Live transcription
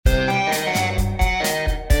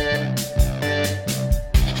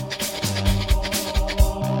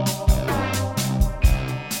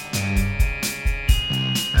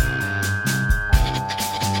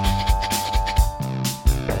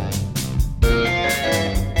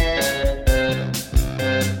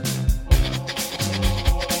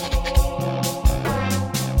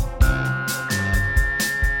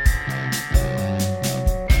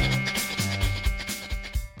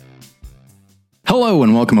Hello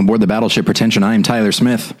and welcome aboard the Battleship Pretension. I am Tyler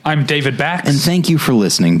Smith. I'm David Bax. And thank you for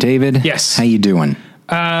listening, David. Yes. How you doing?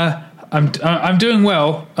 I'm doing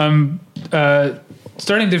well. I'm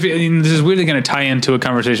starting to feel, this is really going to tie into a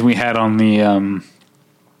conversation we had on the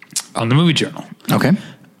Movie Journal. Okay.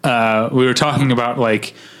 We were talking about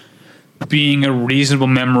like being a reasonable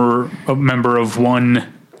member of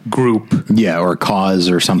one group. Yeah, or a cause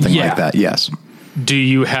or something like that. Yes. Do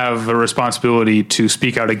you have a responsibility to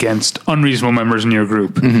speak out against unreasonable members in your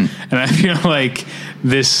group? Mm-hmm. And I feel like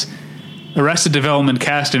this Arrested Development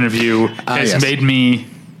cast interview has made me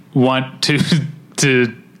want to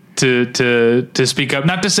speak up,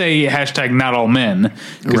 not to say hashtag not all men,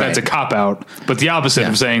 because that's a cop out, but the opposite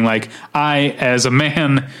of saying like, I, as a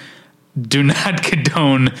man, do not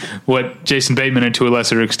condone what Jason Bateman and to a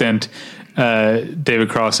lesser extent, David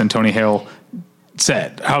Cross and Tony Hale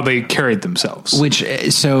said, how they carried themselves.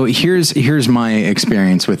 So here's my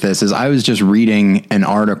experience with this is I was just reading an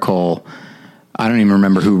article. I don't even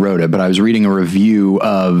remember who wrote it, but I was reading a review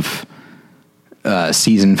of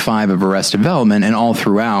season 5 of Arrested Development, and all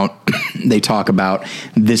throughout they talk about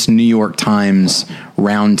this New York Times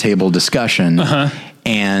roundtable discussion.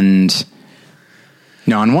 And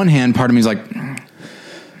now on one hand, part of me is like,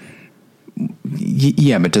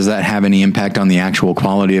 yeah, but does that have any impact on the actual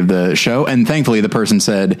quality of the show? And thankfully the person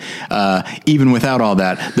said, even without all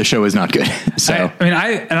that, the show is not good. So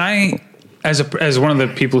I as one of the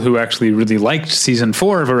people who actually really liked season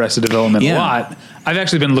 4 of Arrested Development a lot, I've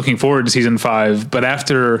actually been looking forward to season 5, but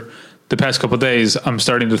after the past couple of days, I'm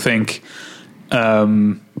starting to think,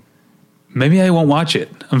 maybe I won't watch it.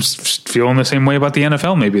 I'm feeling the same way about the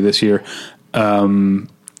NFL maybe this year.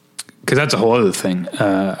 Because that's a whole other thing.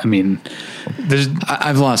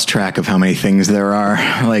 I've lost track of how many things there are.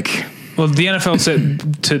 Well, the NFL said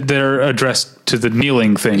they're addressed to the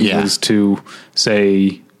kneeling thing is to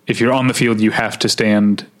say, if you're on the field, you have to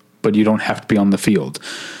stand, but you don't have to be on the field.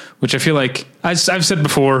 Which I feel like I've said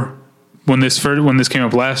before when this came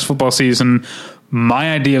up last football season.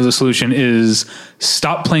 My idea of the solution is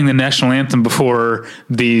stop playing the national anthem before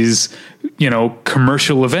these,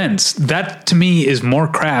 commercial events. That to me is more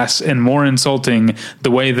crass and more insulting,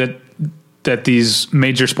 the way that these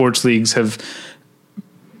major sports leagues have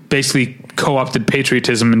basically co-opted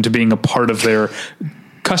patriotism into being a part of their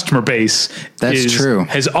customer base. That's true.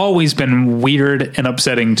 Has always been weird and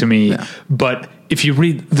upsetting to me. Yeah. But if you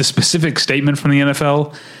read the specific statement from the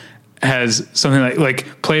NFL, has something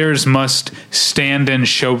like players must stand and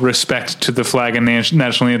show respect to the flag and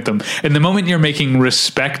national anthem. And the moment you're making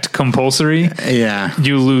respect compulsory,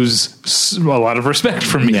 you lose a lot of respect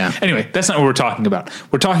from me. Yeah. Anyway, that's not what we're talking about.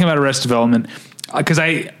 We're talking about Arrested Development because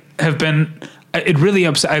it really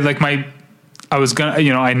upset. I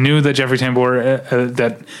knew that Jeffrey Tambor,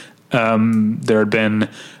 there had been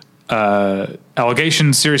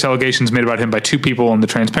serious allegations made about him by two people on the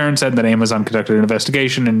Transparent set, that Amazon conducted an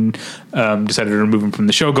investigation and decided to remove him from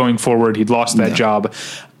the show going forward. He'd lost that job.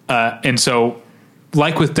 And so,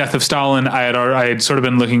 like with Death of Stalin, I had sort of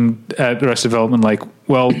been looking at Arrested Development like,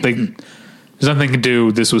 well, there's nothing they can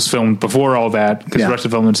do. This was filmed before all that, because Arrested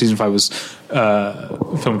Development season 5 was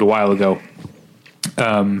filmed a while ago,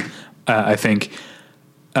 I think.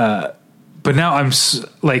 But now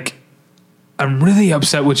I'm really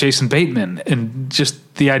upset with Jason Bateman, and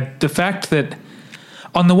just the fact that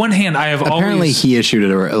on the one hand, I have apparently he issued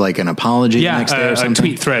an apology the next day or something. A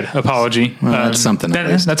tweet thread apology. Well, that's something.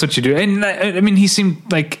 That's what you do. And I mean, he seemed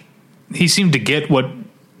to get what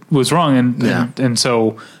was wrong. And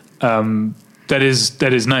so, that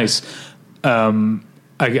is nice.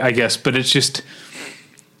 I guess, but it's just,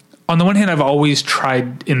 on the one hand, I've always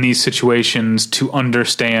tried in these situations to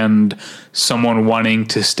understand someone wanting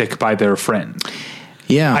to stick by their friend.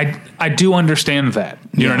 Yeah. I do understand that.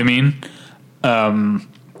 You know what I mean?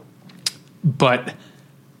 But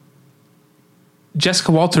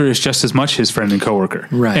Jessica Walter is just as much his friend and coworker,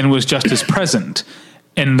 right, and was just as present.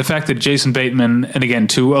 And the fact that Jason Bateman, and again,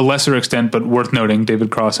 to a lesser extent, but worth noting, David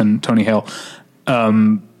Cross and Tony Hale,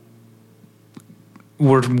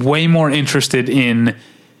 were way more interested in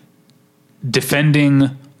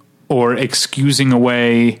defending or excusing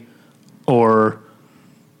away or,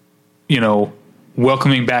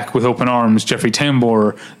 welcoming back with open arms Jeffrey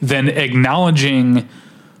Tambor than acknowledging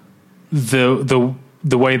the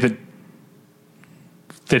way that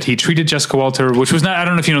he treated Jessica Walter, which was not, I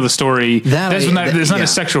don't know if you know the story. It's not a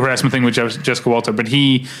sexual harassment thing with Jessica Walter, but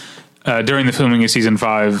he, during the filming of season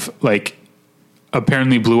 5,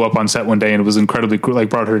 apparently blew up on set one day and was incredibly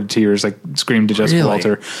brought her to tears, screamed to Jessica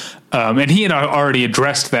Walter. And he had already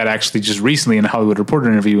addressed that actually just recently in a Hollywood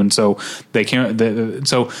Reporter interview. And so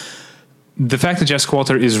so the fact that Jessica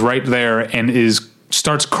Walter is right there and is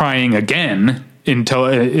starts crying again in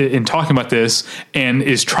talking about this and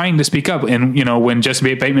is trying to speak up. And, you know, when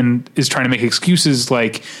Jesse Bateman is trying to make excuses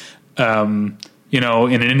like, you know,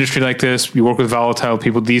 in an industry like this, you work with volatile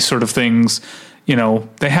people, these sort of things, you know,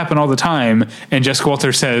 they happen all the time. And Jessica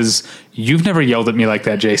Walter says, "You've never yelled at me like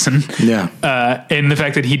that, Jason." Yeah. And the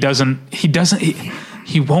fact that he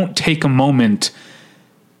won't take a moment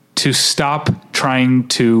to stop trying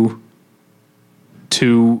to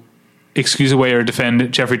excuse away or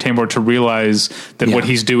defend Jeffrey Tambor, to realize that what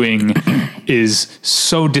he's doing is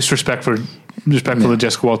so disrespectful to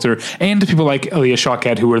Jessica Walter and to people like Elia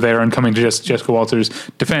Shawkat who were there and coming to Jessica Walter's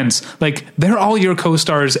defense. Like, they're all your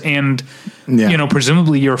co-stars and, you know,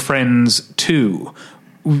 presumably your friends too.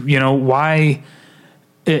 You know, why?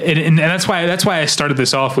 And that's why I started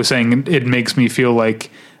this off with saying it makes me feel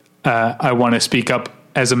like I want to speak up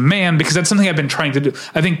as a man, because that's something I've been trying to do.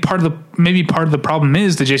 I think part of the problem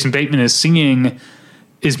is that Jason Bateman is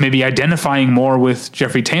maybe identifying more with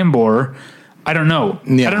Jeffrey Tambor. I don't know.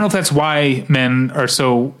 Yeah. I don't know if that's why men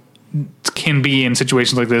can be in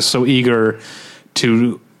situations like this so eager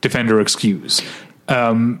to defend or excuse.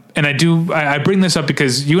 And I bring this up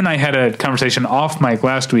because you and I had a conversation off mic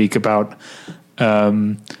last week about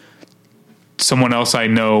someone else I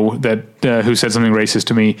know that who said something racist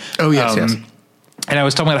to me. Oh, yes, yes. And I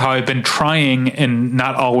was talking about how I've been trying and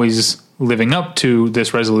not always living up to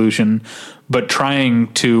this resolution, but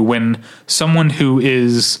trying to, when someone who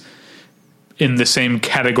is in the same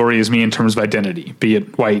category as me in terms of identity, be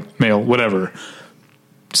it white, male, whatever,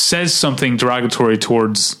 says something derogatory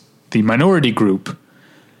towards the minority group,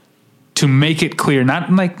 to make it clear,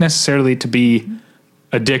 not like necessarily to be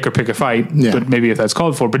a dick or pick a fight, but maybe if that's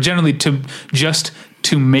called for, but generally to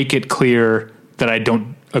make it clear that I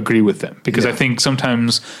don't agree with them. Because I think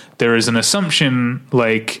sometimes there is an assumption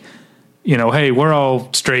like, you know, hey, we're all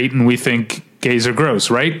straight and we think gays are gross,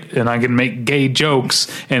 right? And I can make gay jokes,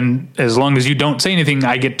 and as long as you don't say anything,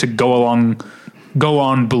 I get to go on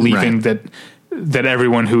believing that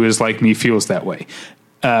everyone who is like me feels that way.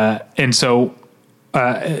 And so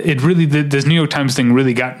it really, this New York Times thing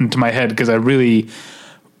really got into my head, because I really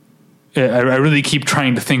keep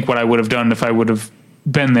trying to think what I would have done if I would have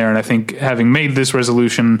been there. And I think having made this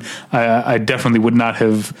resolution, I definitely would not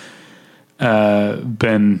have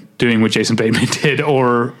been doing what Jason Bateman did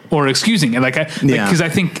or excusing it. Because I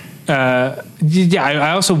think, I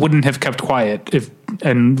also wouldn't have kept quiet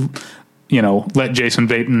let Jason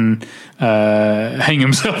Bateman hang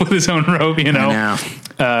himself with his own rope. You know,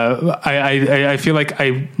 I feel like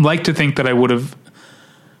I like to think that I would have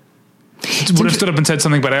stood up and said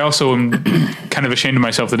something, but I also am kind of ashamed of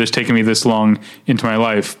myself that it's taken me this long into my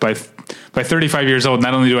life. By 35 years old,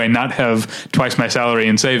 not only do I not have twice my salary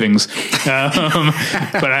in savings,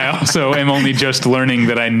 but I also am only just learning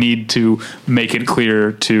that I need to make it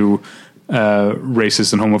clear to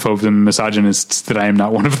racists and homophobes and misogynists that I am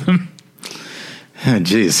not one of them. Oh,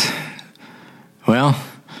 geez. Well,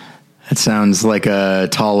 that sounds like a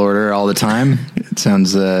tall order all the time. It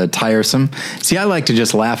sounds tiresome. See, I like to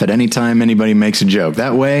just laugh at any time anybody makes a joke.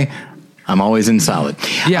 That way, I'm always in solid.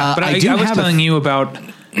 Yeah, but I was telling you about...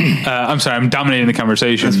 I'm sorry, I'm dominating the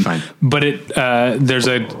conversation. That's fine. But there's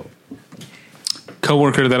a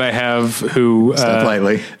coworker that I have who... Step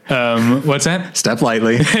lightly. What's that? Step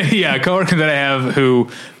lightly. Yeah, a coworker that I have who...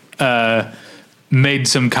 made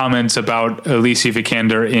some comments about Alicia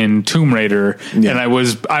Vikander in Tomb Raider, and I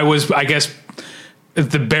was, I guess,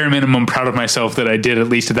 at the bare minimum, proud of myself that I did at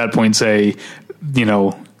least at that point say, you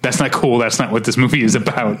know, that's not cool. That's not what this movie is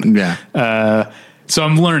about. Yeah. So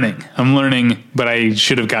I'm learning, but I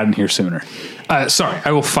should have gotten here sooner. Sorry,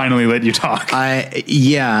 I will finally let you talk.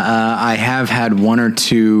 I have had one or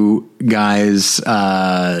two guys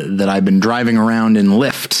that I've been driving around in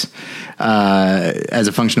Lyft. As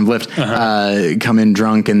a function of Lyft, come in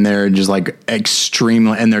drunk, and they're just like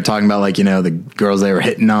extremely, and they're talking about like, you know, the girls they were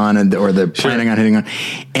hitting on or they're planning on hitting on.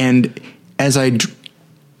 And as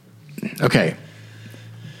okay,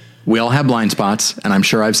 we all have blind spots, and I'm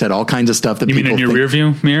sure I've said all kinds of stuff that you people mean in your rear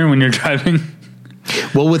view mirror when you're driving.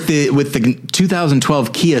 Well, with the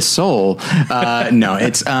 2012 Kia Soul, no,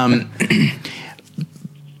 it's,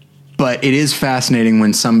 but it is fascinating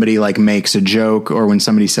when somebody like makes a joke or when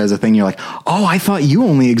somebody says a thing, you're like, oh, I thought you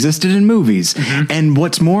only existed in movies. Mm-hmm. And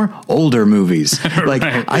what's more, older movies. Like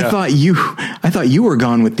right, I thought you were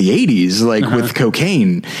gone with the 80s, like with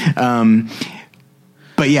cocaine.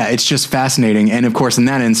 But yeah, it's just fascinating. And of course, in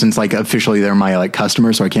that instance, like officially they're my like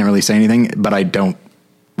customer, so I can't really say anything, but I don't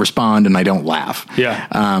respond and I don't laugh. Yeah.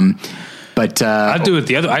 But I'll do it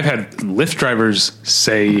the other. I've had Lyft drivers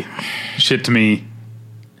say shit to me.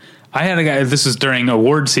 I had a guy, this was during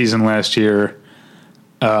award season last year.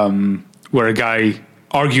 where a guy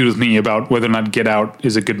argued with me about whether or not Get Out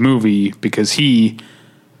is a good movie because he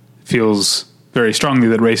feels very strongly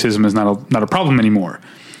that racism is not a problem anymore.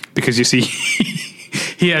 Because you see,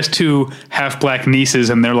 he has 2 half-black nieces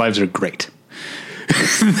and their lives are great.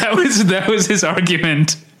 that was his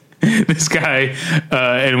argument. This guy,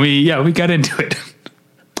 and we got into it.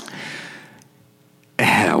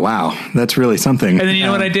 Yeah, wow, that's really something. And then you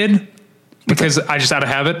know what I did? Because I just out of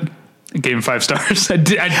habit gave him 5 stars. I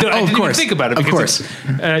didn't even think about it. Of course.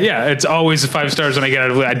 It's always 5 stars when I get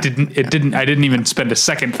out of it. I didn't even spend a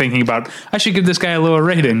second thinking about I should give this guy a lower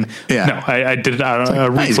rating. Yeah. No, I did it out of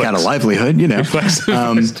reflex. He's got a livelihood, you know. But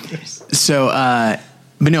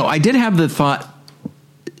no, I did have the thought,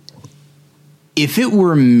 if it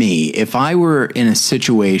were me, if I were in a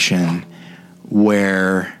situation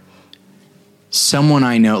where someone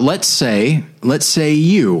I know, let's say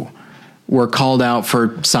you were called out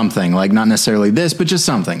for something, like not necessarily this, but just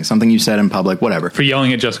something you said in public, whatever. For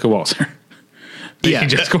yelling at Jessica Walter. Yeah,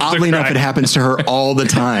 oddly enough, it happens to her all the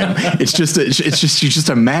time. She's just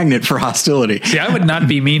a magnet for hostility. See, I would not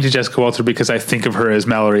be mean to Jessica Walter because I think of her as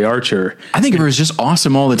Mallory Archer. I think of her as just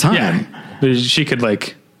awesome all the time. Yeah, she could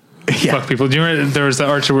fuck people. Do you remember there was the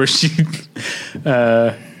Archer where she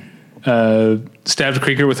stabbed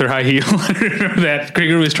Krieger with her high heel? That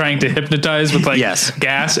Krieger was trying to hypnotize with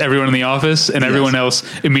gas everyone in the office, and everyone else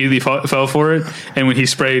immediately fell for it. And when he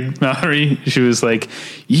sprayed Mallory, she was like,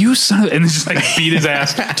 "You son of," and just beat his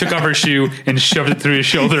ass, took off her shoe and shoved it through his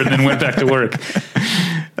shoulder, and then went back to work.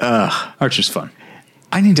 Archer's fun.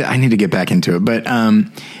 I need to get back into it,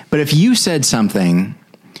 but if you said something,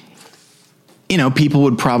 you know, people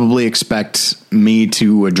would probably expect me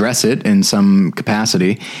to address it in some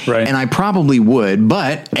capacity, right? And I probably would.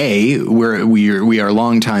 But we are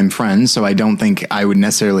longtime friends, so I don't think I would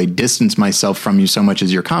necessarily distance myself from you so much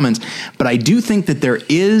as your comments. But I do think that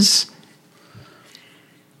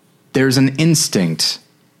there's an instinct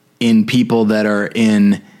in people that are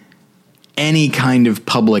in any kind of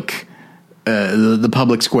public. The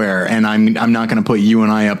public square, and I'm not going to put you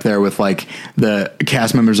and I up there with the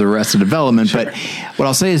cast members of Arrested Development, sure. But what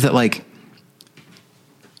I'll say is that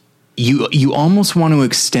you almost want to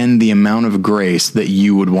extend the amount of grace that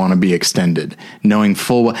you would want to be extended, knowing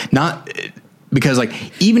full well, not because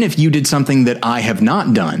even if you did something that I have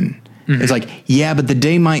not done, mm-hmm. It's but the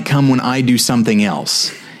day might come when I do something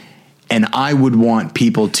else. And I would want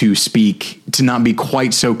people to not be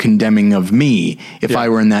quite so condemning of me if I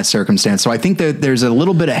were in that circumstance. So I think that there's a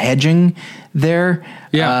little bit of hedging there.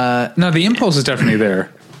 Yeah. No, the impulse is definitely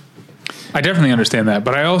there. I definitely understand that.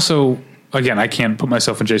 But I also, again, I can't put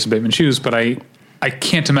myself in Jason Bateman's shoes, but I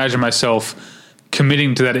can't imagine myself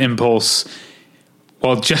committing to that impulse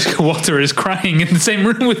while Jessica Walter is crying in the same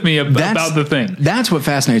room with me about the thing. That's what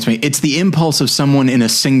fascinates me. It's the impulse of someone in a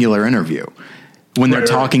singular interview. When they're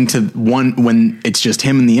talking to when it's just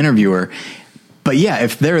him and the interviewer. But yeah,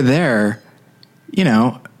 if they're there, you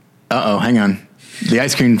know, hang on. The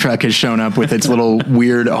ice cream truck has shown up with its little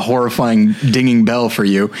weird, horrifying dinging bell for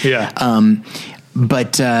you. Yeah. I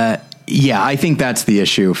think that's the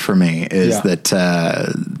issue for me is that,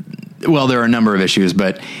 there are a number of issues,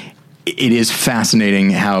 but it is fascinating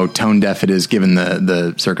how tone deaf it is given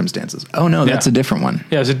the circumstances. Oh no, that's a different one.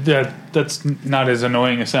 Yeah, that's not as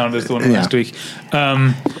annoying a sound as the one last week.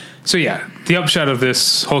 The upshot of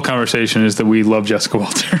this whole conversation is that we love Jessica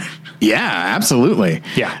Walter. Yeah, absolutely.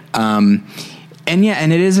 Yeah. And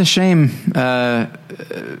it is a shame.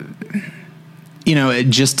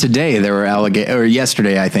 Just today there were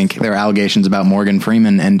yesterday, I think there were allegations about Morgan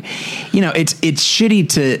Freeman, and it's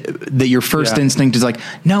shitty that your first instinct is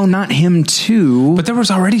no, not him too. But there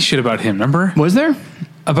was already shit about him. Remember? Was there?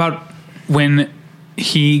 About when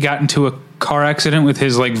he got into a car accident with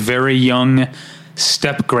his very young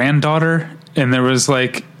step granddaughter, and there was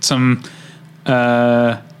some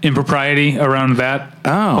impropriety around that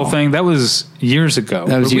whole thing. That was years ago.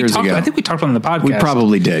 Years ago. I think we talked on the podcast. We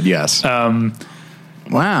probably did. Yes.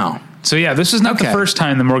 Wow. So this is not the first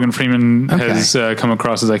time that Morgan Freeman has come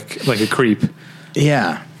across as like a creep.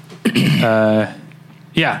 Yeah.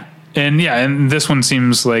 And this one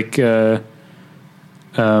seems like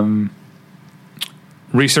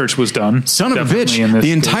research was done. Son of a bitch!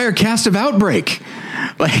 The entire cast of Outbreak.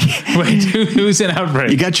 Wait, who's in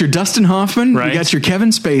Outbreak? You got your Dustin Hoffman, right? You got your Kevin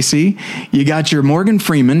Spacey, you got your Morgan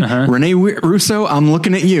Freeman, Rene Russo. I'm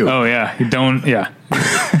looking at you. Oh yeah, don't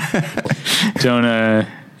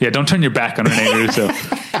turn your back on Rene Russo.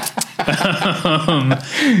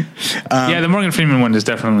 The Morgan Freeman one is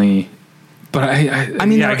definitely, but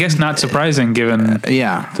I guess not surprising given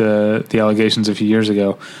the allegations a few years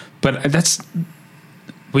ago. But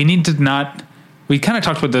we need to we kind of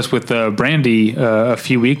talked about this with Brandy a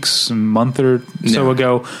month or so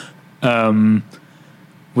ago.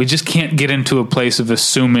 We just can't get into a place of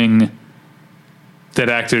assuming that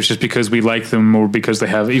actors, just because we like them or because they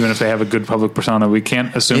have, even if they have a good public persona, we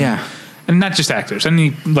can't assume. Yeah. And not just actors,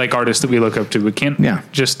 any like artists that we look up to, we can't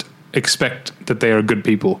just expect that they are good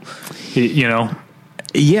people, you know?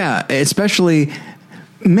 Yeah, especially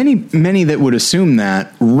many that would assume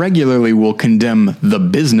that regularly will condemn the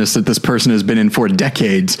business that this person has been in for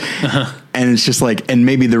decades. Uh-huh. And it's just like, and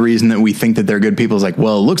maybe the reason that we think that they're good people is like,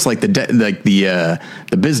 well, it looks like the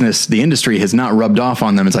business, the industry has not rubbed off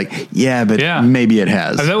on them. It's like, maybe it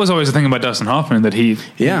has. That was always the thing about Dustin Hoffman, that he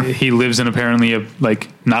lives in apparently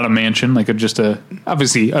not a mansion, like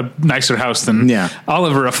obviously a nicer house than I'll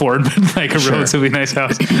ever afford, but like a relatively nice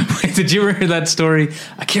house. Wait, did you ever hear that story?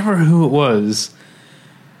 I can't remember who it was.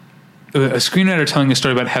 A screenwriter telling a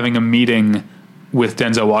story about having a meeting with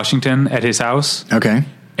Denzel Washington at his house. Okay.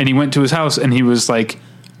 And he went to his house and he was like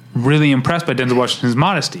really impressed by Denzel Washington's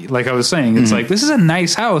modesty. Like I was saying, it's like, this is a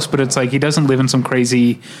nice house, but it's like, he doesn't live in some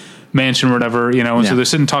crazy mansion or whatever, you know? And so they're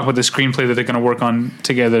sitting and talking about the screenplay that they're going to work on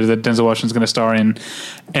together, that Denzel Washington's going to star in.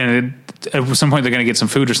 And at some point they're going to get some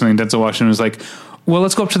food or something. Denzel Washington was like, well,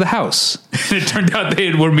 let's go up to the house. And it turned out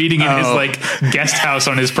they were meeting in his like guest house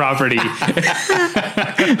on his property.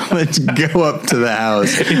 Let's go up to the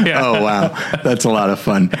house. Yeah. Oh, wow. That's a lot of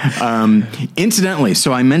fun. Incidentally,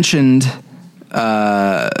 so I mentioned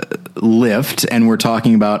Lyft, and we're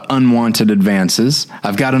talking about unwanted advances.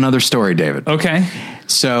 I've got another story, David. Okay.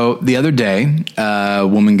 So the other day, a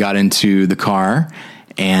woman got into the car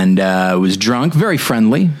and was drunk, very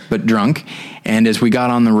friendly, but drunk. And as we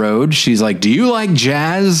got on the road, she's like, do you like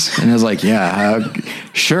jazz? And I was like, yeah,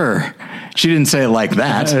 sure. She didn't say it like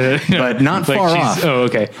that, but not like far off. Oh,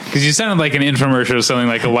 okay. Because you sounded like an infomercial selling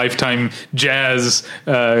like a Lifetime jazz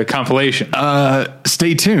compilation.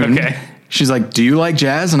 Stay tuned. Okay. She's like, do you like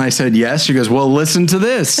jazz? And I said, yes. She goes, well, listen to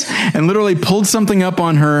this. And literally pulled something up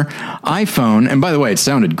on her iPhone. And by the way, it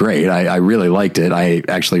sounded great. I really liked it. I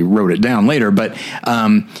actually wrote it down later. But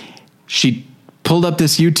she pulled up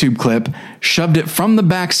this YouTube clip, shoved it from the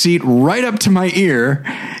back seat right up to my ear.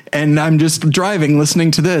 And I'm just driving, listening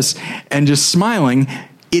to this and just smiling.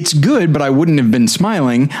 It's good, but I wouldn't have been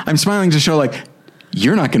smiling. I'm smiling to show like,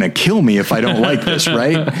 you're not going to kill me if I don't like this,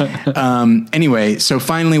 right? Anyway, so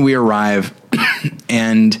finally we arrive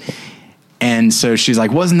and so she's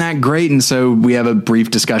like, wasn't that great? And so we have a brief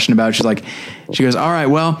discussion about it. She goes, all right,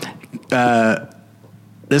 well,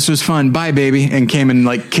 this was fun. Bye, baby. And came and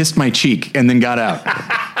like kissed my cheek and then got out.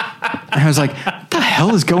 And I was like, what the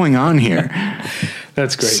hell is going on here?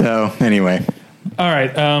 That's great. So anyway. All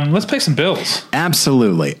right, let's pay some bills.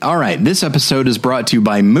 Absolutely. All right, this episode is brought to you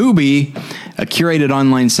by Mubi, a curated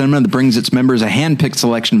online cinema that brings its members a hand-picked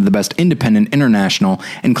selection of the best independent, international,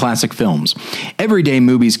 and classic films. Every day,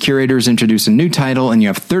 Mubi's curators introduce a new title, and you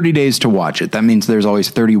have 30 days to watch it. That means there's always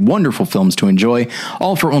 30 wonderful films to enjoy,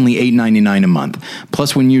 all for only $8.99 a month.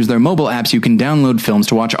 Plus, when you use their mobile apps, you can download films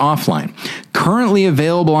to watch offline. Currently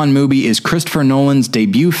available on Mubi is Christopher Nolan's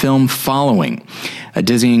debut film, Following, a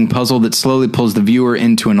dizzying puzzle that slowly pulls the viewer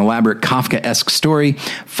into an elaborate Kafka-esque story.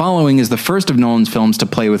 Following is the first of Nolan's films to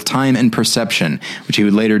play with time and perception, which he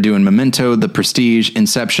would later do in Memento, The Prestige,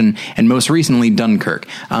 Inception, and most recently Dunkirk.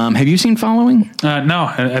 Have you seen Following?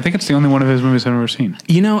 No, I think it's the only one of his movies I've ever seen.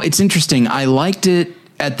 You know, it's interesting. I liked it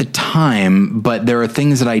at the time, but there are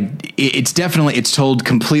things that it's told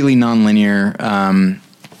completely nonlinear,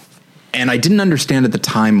 and I didn't understand at the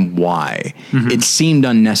time why. Mm-hmm. It seemed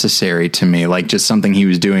unnecessary to me, like just something he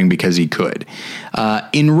was doing because he could.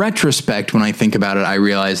 In retrospect, when I think about it, I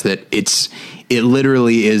realize that it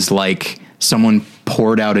literally is like someone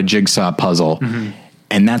poured out a jigsaw puzzle. Mm-hmm.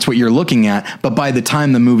 And that's what you're looking at. But by the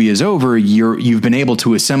time the movie is over, you've been able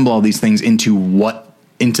to assemble all these things into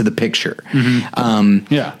the picture.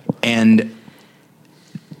 Mm-hmm. And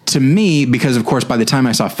to me, because of course, by the time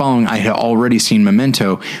I saw Following, I had already seen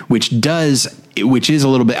Memento, which is a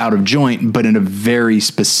little bit out of joint, but in a very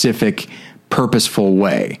specific, purposeful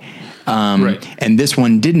way. Right. And this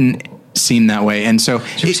one didn't seem that way. And so,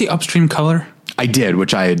 did you see Upstream Color? I did,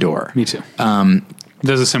 which I adore. Me too.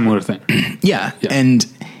 Does a similar thing. Yeah. And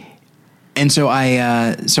so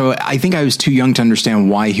I think I was too young to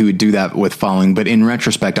understand why he would do that with Following, but in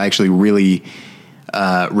retrospect, I actually really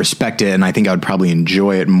respect it, and I think I would probably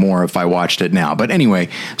enjoy it more if I watched it now. But anyway,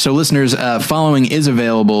 so listeners, Following is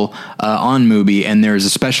available on Mubi, and there's a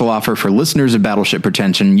special offer for listeners of Battleship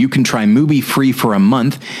Pretension. You can try Mubi free for a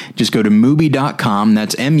month. Just go to Mubi.com,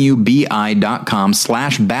 that's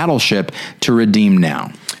MUBI.com/Battleship to redeem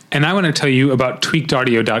now. And I want to tell you about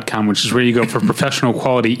tweakedaudio.com, which is where you go for professional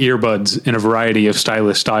quality earbuds in a variety of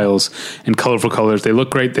stylish styles and colorful colors. They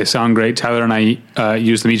look great. They sound great. Tyler and I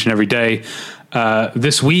use them each and every day.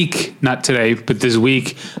 This week, not today, but this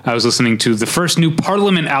week, I was listening to the first new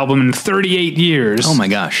Parliament album in 38 years. Oh my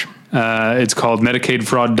gosh. It's called Medicaid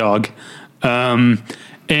Fraud Dog.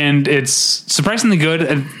 And it's surprisingly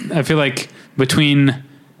good. I feel like between one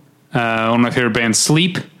of my favorite bands,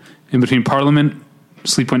 Sleep, in between Parliament,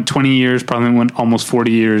 Sleep went 20 years, Parliament went almost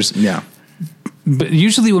 40 years. Yeah. But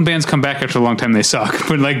usually when bands come back after a long time, they suck.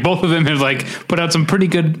 But like both of them have like put out some pretty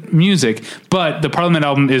good music. But the Parliament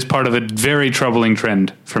album is part of a very troubling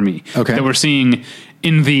trend for me. Okay. That we're seeing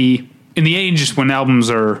in the age when albums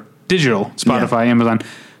are digital, Spotify, Amazon,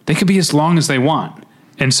 they could be as long as they want.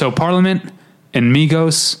 And so Parliament and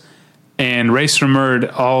Migos and Race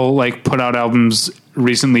Remerd all like put out albums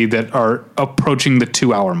recently that are approaching the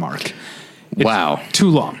 2-hour mark. It's wow. Too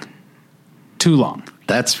long.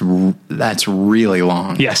 That's really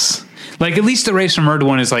long. Yes. Like at least the Race Remerd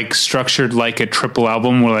one is like structured like a triple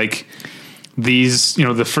album where like these,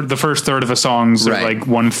 the first third of a song's are like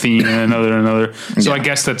one theme and another. So I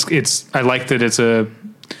guess I like that it's a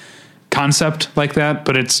concept like that,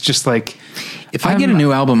 but it's just like, if I get a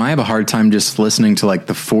new album, I have a hard time just listening to like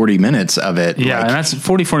the 40 minutes of it. Yeah. Like, and that's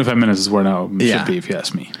 40-45 minutes is where an album should be, if you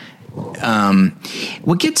ask me.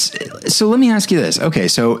 So let me ask you this. Okay.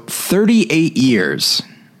 So 38 years.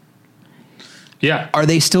 Yeah. Are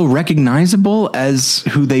they still recognizable as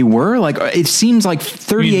who they were? Like, it seems like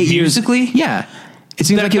 38 years. Musically? Yeah. It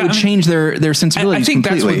seems like it would change their sensibilities. I think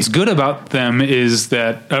completely. That's what's good about them is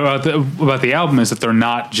that about the album is that they're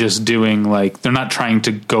not just doing like, they're not trying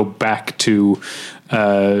to go back to,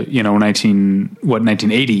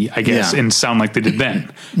 1980, I guess, and sound like they did then.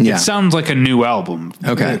 Yeah. It sounds like a new album.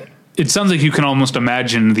 Okay. It sounds like you can almost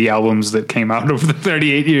imagine the albums that came out over the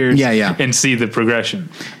 38 years and see the progression.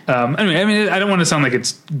 Anyway, I mean, I don't want to sound like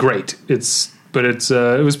it's great. It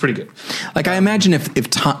was pretty good. Like I imagine if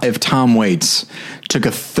Tom Waits took a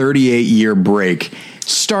 38-year break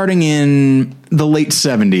starting in the late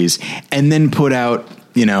 70s and then put out,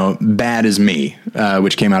 Bad As Me,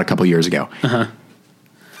 which came out a couple years ago. Uh-huh.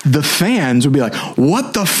 The fans would be like,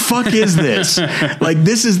 what the fuck is this? Like,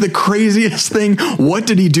 this is the craziest thing. What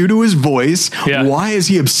did he do to his voice? Yeah. Why is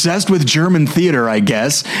he obsessed with German theater, I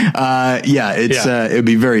guess? It would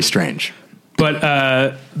be very strange. But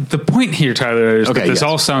the point here, Tyler, is that this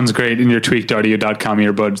all sounds great in your tweakedaudio.com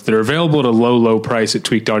earbuds. They're available at a low price at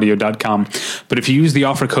tweakedaudio.com. But if you use the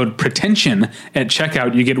offer code pretension at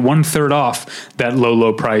checkout, you get 1/3 off that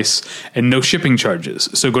low price and no shipping charges.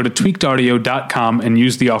 So go to tweakedaudio.com and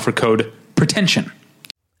use the offer code pretension.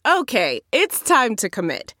 Okay, it's time to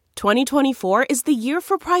commit. 2024 is the year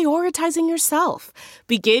for prioritizing yourself.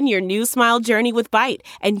 Begin your new smile journey with Byte,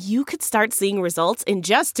 and you could start seeing results in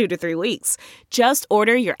just 2 to 3 weeks. Just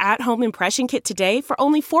order your at-home impression kit today for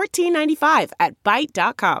only $14.95 at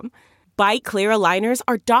Byte.com. Byte Clear aligners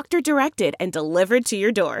are doctor-directed and delivered to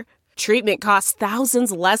your door. Treatment costs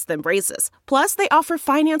thousands less than braces. Plus, they offer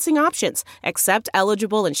financing options, accept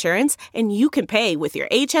eligible insurance, and you can pay with your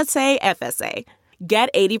HSA FSA.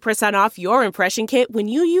 Get 80% off your impression kit when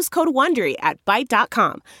you use code WONDERY at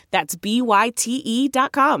Byte.com. That's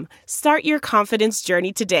BYTE.com. Start your confidence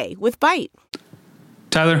journey today with Byte.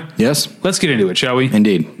 Tyler? Yes? Let's get into it, shall we?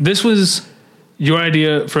 Indeed. This was your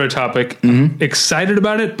idea for a topic. Mm-hmm. I'm excited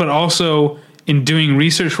about it, but also in doing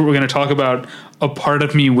research what we're going to talk about, a part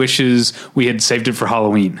of me wishes we had saved it for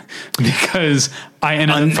Halloween because I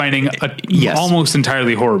ended up finding almost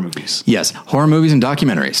entirely horror movies. Yes, horror movies and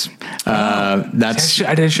documentaries. I should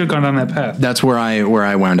have gone down that path. That's where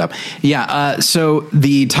I wound up. Yeah. So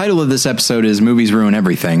the title of this episode is "Movies Ruin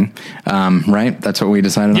Everything." Right? That's what we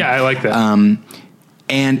decided on. Yeah, I like that.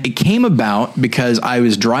 And it came about because I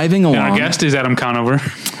was driving along. And our guest is Adam Conover.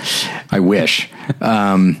 I wish.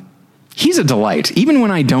 He's a delight. Even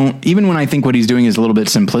when I think what he's doing is a little bit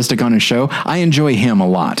simplistic on his show, I enjoy him a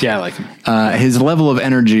lot. Yeah, I like him. His level of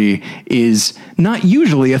energy is not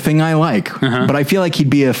usually a thing I like, but I feel like he'd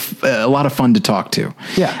be a lot of fun to talk to.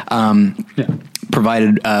 Yeah.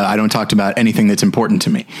 Provided I don't talk about anything that's important to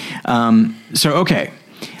me. Okay.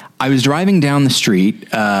 I was driving down the street,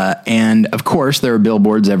 and of course there are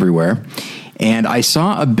billboards everywhere, and I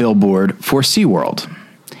saw a billboard for SeaWorld.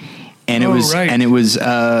 And it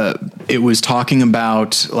was talking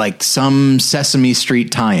about like some Sesame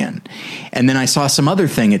Street tie-in. And then I saw some other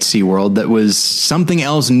thing at SeaWorld that was something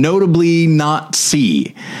else, notably not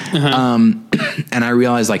sea. And I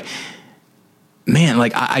realized like man,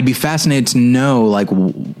 like I'd be fascinated to know, like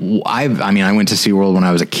I went to SeaWorld when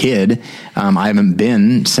I was a kid. I haven't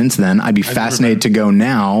been since then. I'd be fascinated to go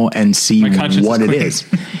now and see what it is.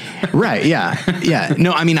 Right. Yeah. Yeah.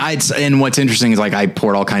 No, I mean, and what's interesting is like, I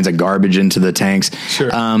poured all kinds of garbage into the tanks. Sure.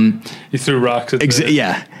 You threw rocks at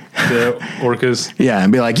the orcas. Yeah.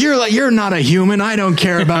 And be like, you're not a human. I don't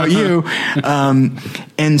care about you.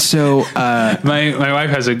 And so, my wife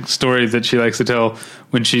has a story that she likes to tell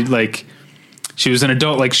when she was an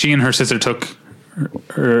adult, like she and her sister took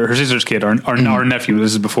her sister's kid, our nephew,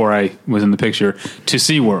 this is before I was in the picture, to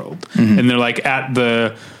SeaWorld. Mm-hmm. And they're like at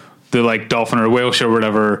the like dolphin or whale show or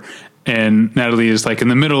whatever. And Natalie is like in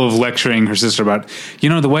the middle of lecturing her sister about,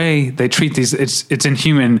 the way they treat these, it's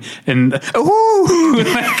inhuman. And like,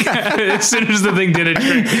 as soon as the thing did a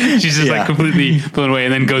trick, she's just like completely blown away,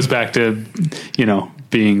 and then goes back to,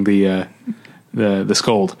 being the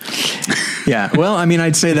scold. Yeah. Well, I mean,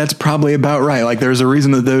 I'd say that's probably about right. Like, there's a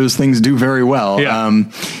reason that those things do very well. Yeah.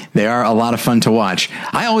 They are a lot of fun to watch.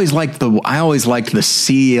 I always liked the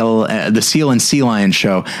seal and sea lion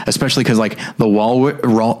show, especially because like the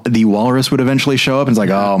walrus would eventually show up and it's like,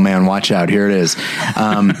 oh man, watch out, here it is.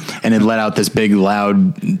 And it let out this big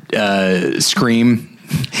loud scream.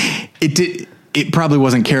 It probably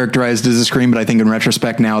wasn't characterized as a scream, but I think in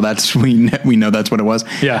retrospect now we know that's what it was.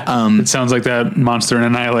 Yeah. It sounds like that Monster in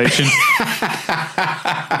Annihilation.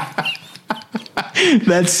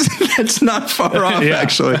 That's not far off,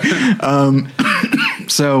 actually.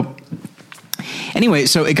 So anyway,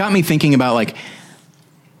 so it got me thinking about like,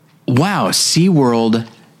 wow, SeaWorld.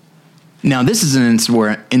 Now this is an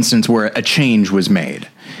instance where a change was made,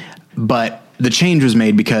 but the change was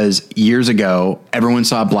made because years ago, everyone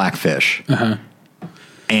saw Blackfish. Uh-huh.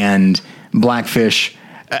 And Blackfish,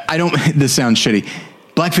 this sounds shitty.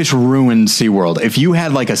 Blackfish ruined SeaWorld. If you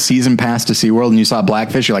had like a season pass to SeaWorld and you saw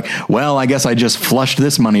Blackfish, you're like, well, I guess I just flushed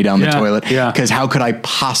this money down the toilet. Yeah. Because how could I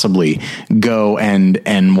possibly go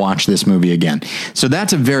and watch this movie again? So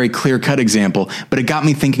that's a very clear-cut example. But it got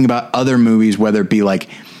me thinking about other movies, whether it be like,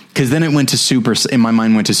 because then it went to Super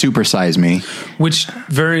Size Me, which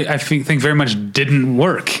I think very much didn't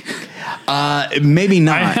work. Maybe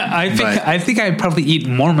not. I think I probably eat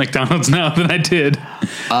more McDonald's now than I did.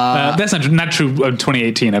 That's not true of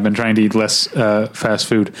 2018. I've been trying to eat less fast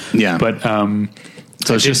food. Yeah, but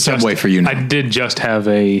so it's just Subway for you now. I did just have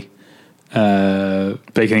a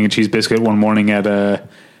bacon and cheese biscuit one morning at a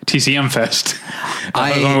TCM Fest.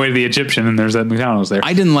 I was on my way to the Egyptian, and there's that McDonald's there.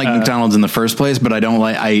 I didn't like McDonald's in the first place, but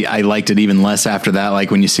I liked it even less after that. Like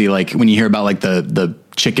when you hear about like the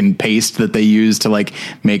chicken paste that they use to like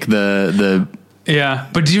make the yeah.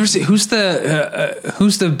 But did you ever see who's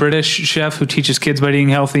the British chef who teaches kids about eating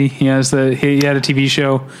healthy? He had a TV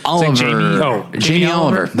show. Oliver. Like Jamie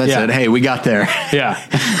Oliver. That's it. Hey, we got there.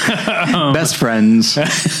 Yeah. Best friends.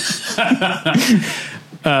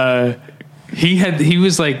 He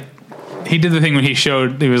did the thing when he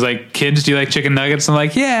was like, kids, do you like chicken nuggets? I'm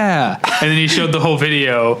like, yeah. And then he showed the whole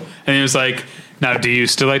video and he was like, now, do you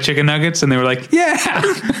still like chicken nuggets? And they were like, yeah.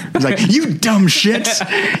 I was like, you dumb shit.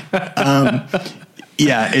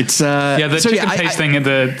 Yeah, it's the chicken paste thing,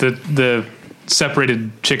 the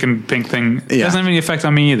separated chicken pink thing doesn't have any effect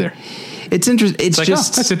on me either. It's interesting. It's like,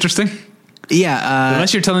 just that's interesting. Yeah,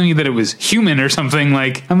 unless you're telling me that it was human or something,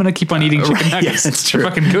 like I'm gonna keep on eating chicken nuggets. Yeah, that's true. They're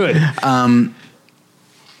fucking good.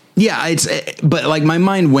 Yeah, but like my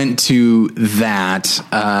mind went to that,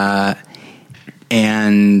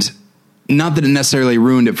 and not that it necessarily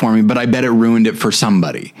ruined it for me, but I bet it ruined it for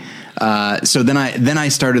somebody. So then I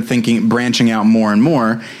started branching out more and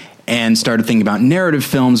more, and started thinking about narrative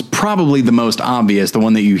films. Probably the most obvious, the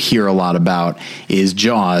one that you hear a lot about, is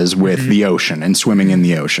Jaws with the ocean and swimming in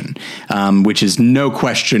the ocean, which is no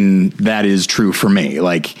question that is true for me.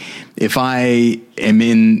 Like if I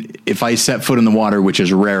set foot in the water, which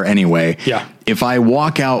is rare anyway, if I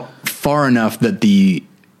walk out far enough that the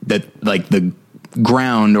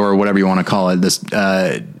ground or whatever you want to call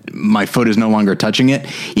it, my foot is no longer touching it,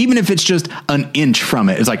 even if it's just an inch from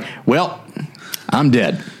it, it's like, well, I'm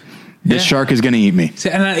dead. This shark is going to eat me.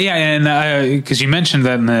 Because you mentioned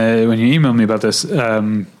that when you emailed me about this,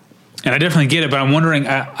 and I definitely get it. But I'm wondering,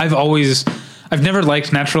 I've never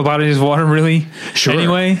liked natural bodies of water, really. Sure.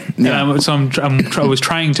 Anyway, yeah. So I was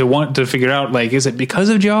trying to figure out, like, is it because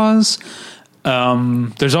of Jaws?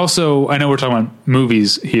 There's also, I know we're talking about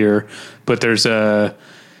movies here, but there's a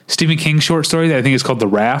Stephen King short story that I think is called The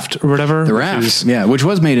Raft or whatever. The Raft, which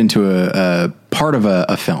was made into a part of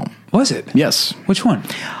a film. Was it? Yes. Which one?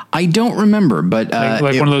 I don't remember, but like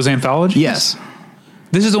one of those anthologies. Yes.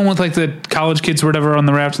 This is the one with like the college kids or whatever on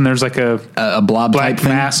the raft, and there's like a blob black type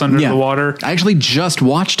thing. mass under the water. I actually just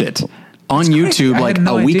watched it on YouTube like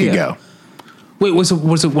a week ago. Wait, was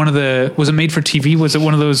it one of the? Was it made for TV? Was it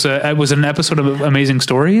one of those? Was it an episode of Amazing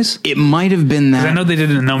Stories? It might have been that. I know they did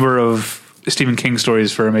a number of Stephen King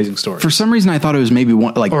stories for Amazing Stories. For some reason, I thought it was maybe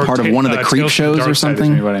one, like part of one of the Creep shows or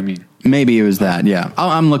something. What I mean, maybe it was that. Yeah,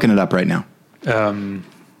 I'm looking it up right now.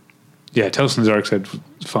 Yeah, Tales from the Dark Side,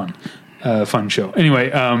 fun show. Anyway,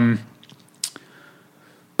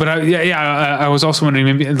 but I was also wondering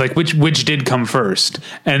maybe like which did come first,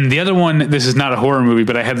 and the other one. This is not a horror movie,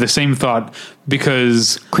 but I had the same thought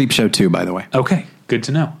because Creep Show 2, by the way. Okay, good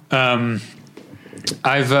to know.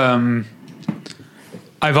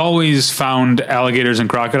 I've always found alligators and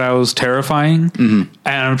crocodiles terrifying, and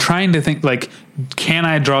I'm trying to think like, can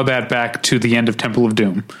I draw that back to the end of Temple of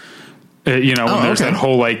Doom? When there's that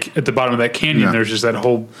whole like at the bottom of that canyon, there's just that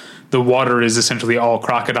whole. The water is essentially all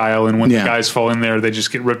crocodile, and when the guys fall in there, they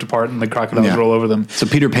just get ripped apart, and the crocodiles roll over them. So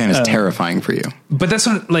Peter Pan is terrifying for you. But that's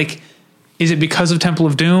not like. Is it because of Temple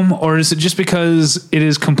of Doom, or is it just because it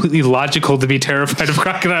is completely logical to be terrified of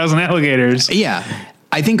crocodiles and alligators? Yeah,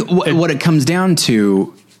 I think what it comes down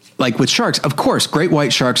to, like with sharks, of course, great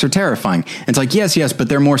white sharks are terrifying. It's like, yes, but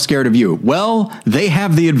they're more scared of you. Well, they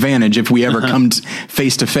have the advantage if we ever come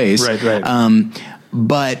face to face. Right.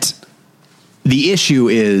 But the issue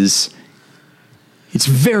is, it's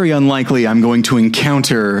very unlikely I'm going to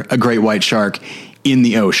encounter a great white shark in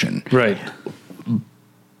the ocean. Right.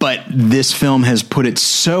 But this film has put it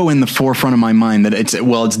so in the forefront of my mind that it's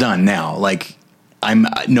done now. Like, I'm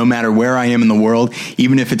no matter where I am in the world,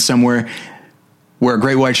 even if it's somewhere where a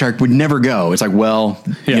great white shark would never go. It's like,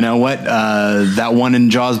 you know what? That one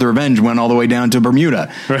in Jaws the Revenge went all the way down to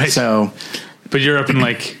Bermuda. Right. So, but you're up in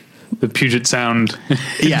like the Puget Sound.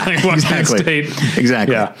 Yeah, like Washington State.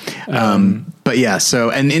 Exactly. Yeah. But yeah, so,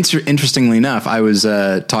 and interestingly enough, I was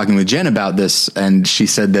talking with Jen about this, and she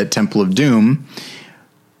said that Temple of Doom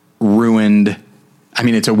ruined, I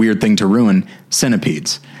mean, it's a weird thing to ruin,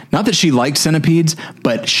 centipedes. Not that she liked centipedes,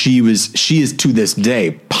 but she is to this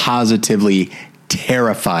day positively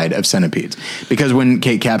terrified of centipedes, because when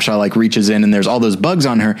Kate Capshaw like reaches in and there's all those bugs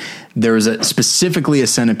on her, there was specifically a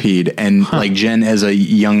centipede, and like Jen as a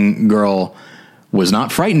young girl was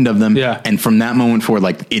not frightened of them. Yeah. And from that moment forward,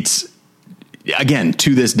 like it's again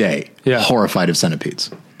to this day horrified of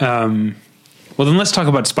centipedes. Well, then let's talk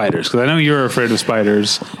about spiders, because I know you're afraid of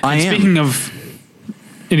spiders. I am. Speaking of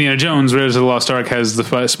Indiana Jones, Raiders of the Lost Ark has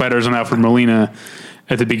the spiders on Alfred Molina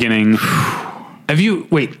at the beginning. You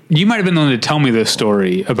might have been the one to tell me this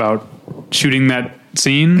story about shooting that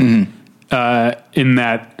scene, in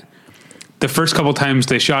that the first couple times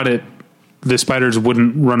they shot it, the spiders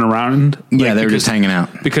wouldn't run around. Yeah, they were just hanging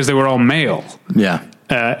out. Because they were all male. Yeah.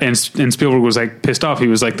 And Spielberg was like pissed off. He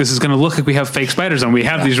was like, this is going to look like we have fake spiders on. We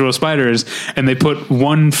have these real spiders. And they put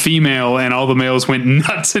one female, and all the males went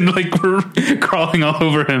nuts and like were crawling all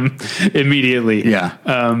over him immediately. Yeah.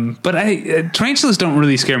 But tarantulas don't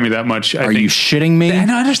really scare me that much. Are you shitting me? I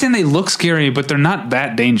understand they look scary, but they're not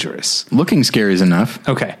that dangerous. Looking scary is enough.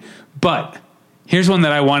 Okay. But here's one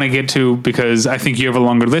that I want to get to, because I think you have a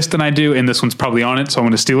longer list than I do, and this one's probably on it, so I'm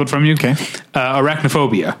going to steal it from you. Okay.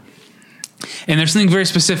 Arachnophobia. And there's something very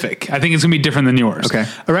specific. I think it's going to be different than yours. Okay.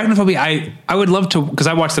 Arachnophobia, I would love to, because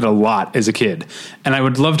I watched it a lot as a kid, and I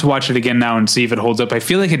would love to watch it again now and see if it holds up. I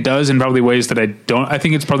feel like it does in probably ways that I don't. I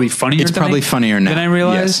think it's probably funnier. It's probably funnier now than I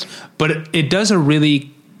realized. Yes. But it does a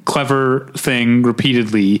really clever thing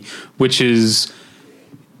repeatedly, which is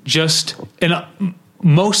just,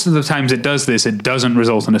 most of the times it does this, it doesn't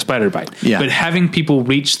result in a spider bite. Yeah. But having people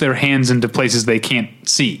reach their hands into places they can't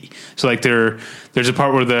see. So like there's a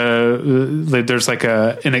part where there's like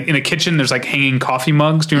in a kitchen, there's like hanging coffee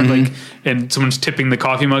mugs. Do you remember like, and someone's tipping the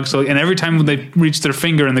coffee mug. So, and every time when they reach their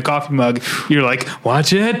finger in the coffee mug, you're like,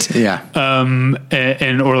 watch it. Yeah.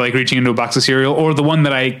 Or like reaching into a box of cereal, or the one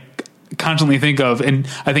that I constantly think of, and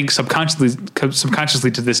I think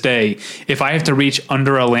subconsciously to this day, if I have to reach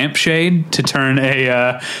under a lampshade to turn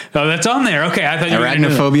that's on there. Okay. I thought you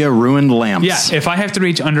Arachnophobia ruined lamps. Yeah. If I have to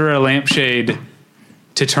reach under a lampshade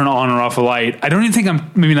to turn on or off a light, I don't even think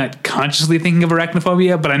I'm maybe not consciously thinking of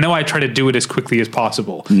arachnophobia, but I know I try to do it as quickly as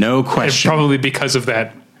possible. No question. It's probably because of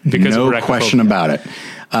that. No question about it.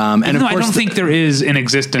 And of course, I don't think there is in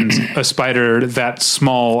existence a spider that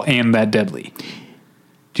small and that deadly.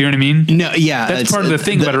 Do you know what I mean? No, yeah. That's part of the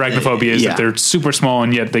thing about arachnophobia is that they're super small,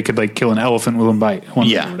 and yet they could like kill an elephant with one bite. Or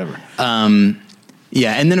whatever.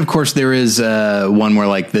 Yeah, and then of course there is one where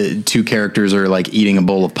like the two characters are like eating a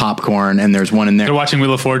bowl of popcorn, and there's one in there. They're watching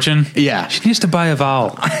Wheel of Fortune. Yeah, she needs to buy a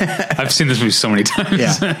vowel. I've seen this movie so many times.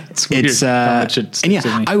 Yeah, it's weird. And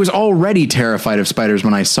yeah, I was already terrified of spiders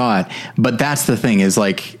when I saw it, but that's the thing is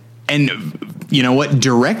like, and you know what?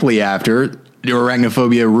 Directly after,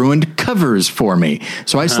 Arachnophobia ruined covers for me.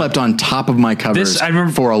 So I slept on top of my covers I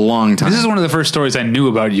remember, for a long time. This is one of the first stories I knew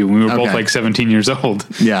about you when we were both like 17 years old.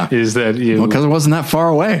 Yeah. Is that you? Well, because it wasn't that far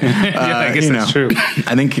away. I guess that's true.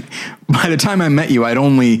 I think by the time I met you, I'd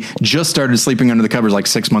only just started sleeping under the covers like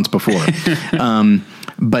 6 months before.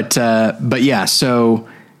 But yeah, so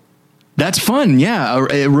that's fun. Yeah.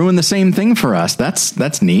 It ruined the same thing for us.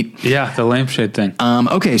 That's neat. Yeah. The lampshade thing.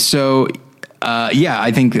 Okay. So, yeah,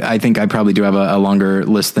 I think I probably do have a longer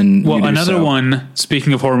list than you do, another one,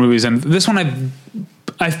 speaking of horror movies, and this one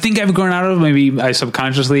I think I've grown out of, maybe I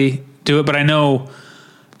subconsciously do it, but I know,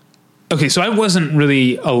 okay, so I wasn't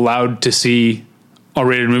really allowed to see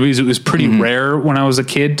R-rated movies. It was pretty rare when I was a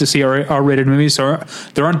kid to see R-rated movies, so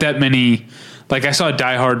there aren't that many. Like, I saw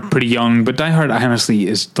Die Hard pretty young, but Die Hard, I honestly,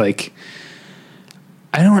 is like,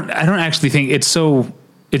 I don't actually think it's so...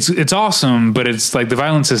 It's awesome, but it's like the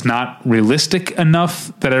violence is not realistic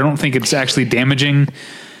enough that I don't think it's actually damaging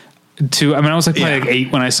to, I mean, I was like probably like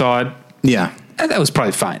 8 when I saw it. Yeah. And that was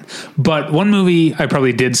probably fine. But one movie I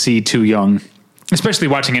probably did see too young, especially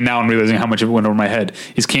watching it now and realizing how much of it went over my head,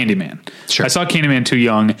 is Candyman. Sure. I saw Candyman too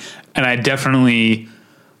young, and I definitely,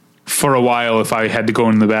 for a while, if I had to go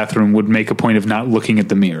in the bathroom, would make a point of not looking at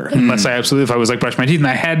the mirror. Unless if I was like brushing my teeth and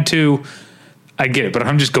I had to, I get it, but if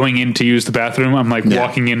I'm just going in to use the bathroom, I'm like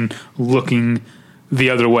walking in, looking the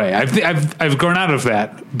other way. I've grown out of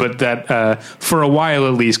that, but that for a while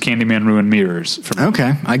at least, Candyman ruined mirrors for me.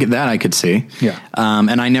 Okay, I get that. I could see. Yeah,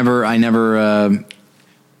 and I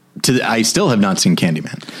still have not seen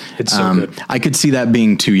Candyman. It's so good. I could see that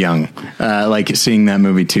being too young. Like seeing that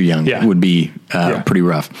movie too young would be pretty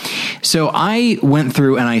rough. So I went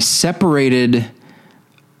through and I separated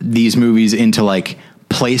these movies into like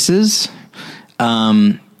places.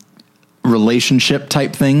 Relationship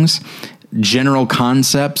type things, general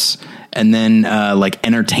concepts, and then like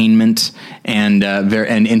entertainment and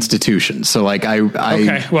institutions. So like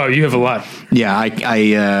okay, wow, you have a lot. Yeah,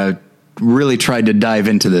 I really tried to dive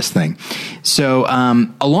into this thing. So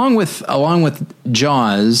along with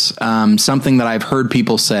Jaws, something that I've heard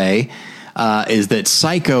people say is that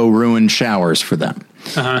Psycho ruined showers for them.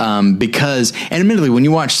 Because, and admittedly, when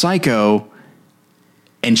you watch Psycho,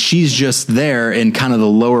 and she's just there in kind of the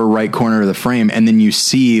lower right corner of the frame, and then you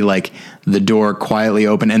see like the door quietly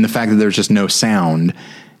open, and the fact that there's just no sound,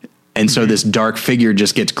 and so this dark figure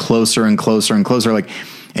just gets closer and closer and closer, like,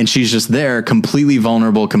 and she's just there, completely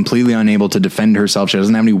vulnerable, completely unable to defend herself. She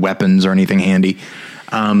doesn't have any weapons or anything handy.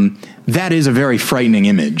 That is a very frightening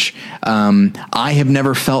image. I have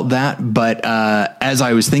never felt that, but as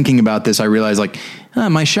I was thinking about this, I realized like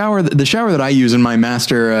my shower, the shower that I use in my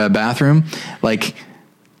master bathroom, like,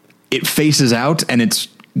 it faces out and it's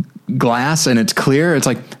glass and it's clear. It's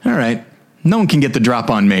like, all right, no one can get the drop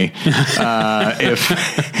on me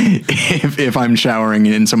if I'm showering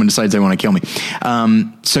and someone decides they want to kill me.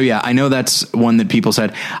 So yeah, I know that's one that people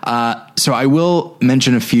said. So I will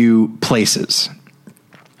mention a few places.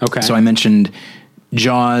 Okay. So I mentioned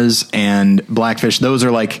Jaws and Blackfish. Those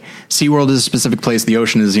are like, SeaWorld is a specific place. The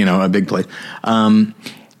ocean is, a big place.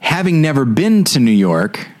 Having never been to New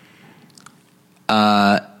York,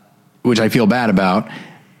 which I feel bad about,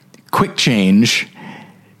 Quick Change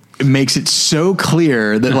makes it so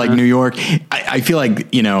clear that like New York, I feel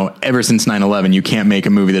like, ever since 9/11, you can't make a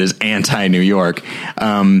movie that is anti-New York.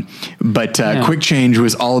 But Quick Change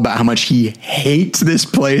was all about how much he hates this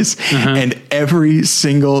place. And every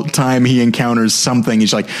single time he encounters something,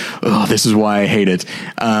 he's like, oh, this is why I hate it.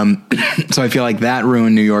 So I feel like that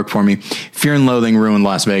ruined New York for me. Fear and Loathing ruined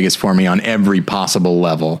Las Vegas for me on every possible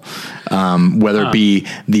level. Whether it be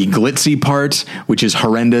the glitzy part, which is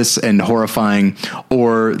horrendous and horrifying,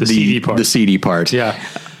 or the seedy part. Yeah.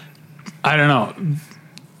 I don't know.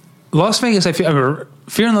 Las Vegas, I feel,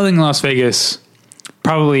 Fear and Loathing in Las Vegas,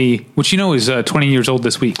 probably, which is 20 years old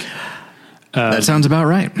this week. That sounds about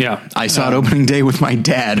right. Yeah. I saw it opening day with my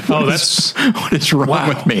dad. What is wrong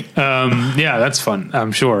with me? Yeah, that's fun,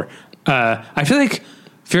 I'm sure. I feel like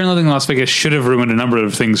Fear and Loathing in Las Vegas should have ruined a number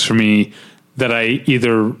of things for me that I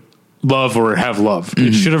either love or have loved.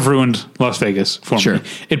 It should have ruined Las Vegas for me.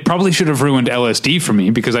 It probably should have ruined LSD for me,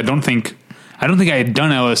 because I don't think I had done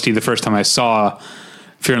LSD the first time I saw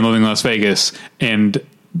Fear and Loathing in Las Vegas, and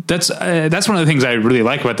that's one of the things I really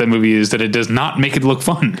like about that movie is that it does not make it look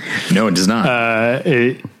fun. No, it does not.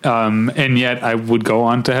 And yet I would go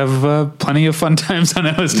on to have plenty of fun times on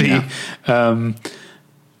LSD. Yeah.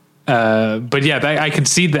 But yeah, I could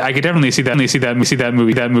see that. I could definitely see that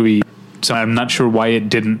movie. So I'm not sure why it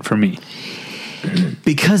didn't for me.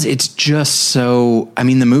 Because it's just so, I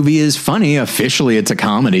mean, the movie is funny. Officially, it's a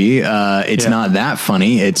comedy. It's not that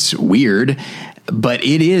funny. It's weird. But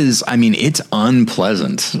it is, I mean, it's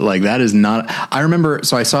unpleasant. Like, that is not, I remember,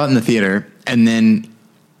 so I saw it in the theater, and then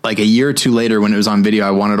like a year or two later when it was on video,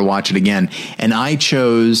 I wanted to watch it again. And I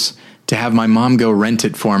chose to have my mom go rent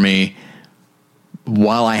it for me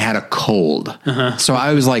while I had a cold. So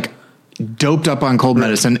I was like doped up on cold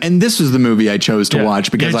medicine. And this was the movie I chose to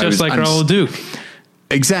watch because I was just like Raoul Duke.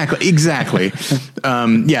 Exactly. He's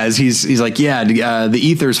like, the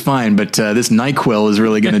ether's fine, but this NyQuil is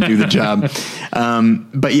really going to do the job.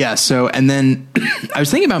 But yeah, so, and then I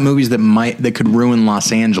was thinking about movies that could ruin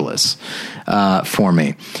Los Angeles for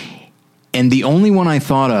me. And the only one I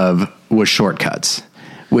thought of was Shortcuts,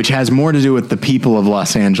 which has more to do with the people of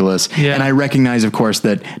Los Angeles. Yeah. And I recognize, of course,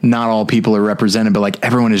 that not all people are represented, but like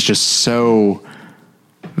everyone is just so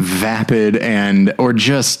vapid or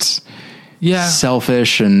just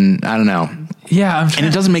selfish, and I don't know. Yeah. And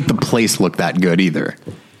it doesn't make the place look that good either.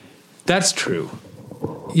 That's true.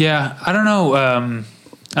 Yeah. I don't know. I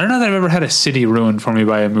don't know that I've ever had a city ruined for me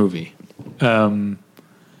by a movie.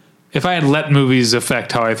 If I had let movies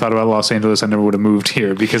affect how I thought about Los Angeles, I never would have moved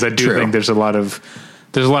here, because I do think there's a lot of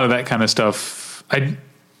that kind of stuff. I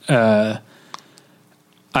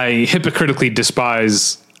hypocritically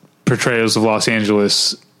despise portrayals of Los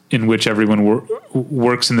Angeles in which everyone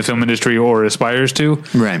works in the film industry or aspires to.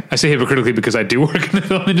 Right. I say hypocritically because I do work in the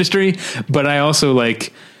film industry, but I also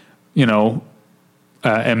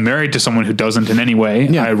am married to someone who doesn't in any way.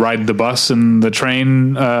 Yeah. I ride the bus and the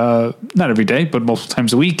train, not every day, but multiple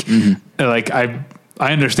times a week. Mm-hmm.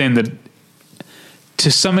 I understand that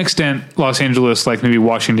to some extent, Los Angeles, like maybe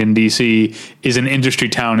Washington, D.C., is an industry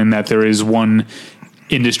town in that there is one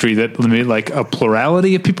industry that like a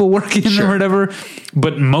plurality of people working or whatever.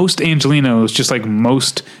 But most Angelinos, just like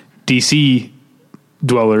most DC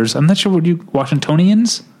dwellers, I'm not sure what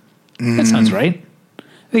Washingtonians? That sounds right. I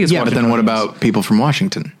think it's but then what about people from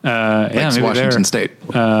Washington? Maybe Washington State.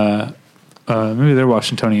 Maybe they're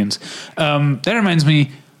Washingtonians. That reminds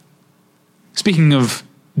me, speaking of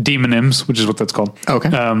demonyms, which is what that's called. Okay.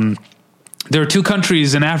 There are two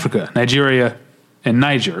countries in Africa, Nigeria and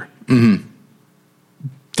Niger. Mm-hmm.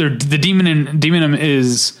 The demonym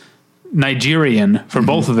is Nigerian for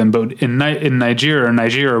both of them, but in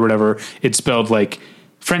Nigeria or whatever, it's spelled like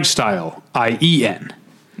French style, IEN.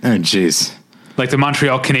 Oh, jeez. Like the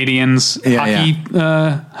Montreal Canadiens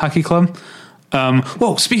hockey club.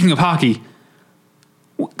 Speaking of hockey,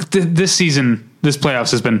 this season, this playoffs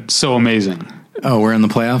has been so amazing. Oh, we're in the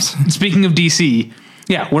playoffs? Speaking of DC,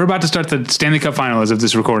 we're about to start the Stanley Cup final as of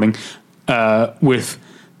this recording, with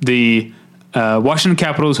the Washington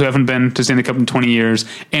Capitals, who haven't been to Stanley Cup in 20 years,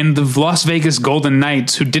 and the Las Vegas Golden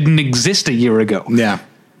Knights, who didn't exist a year ago. Yeah.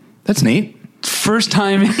 That's neat. First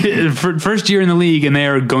year in the league, and they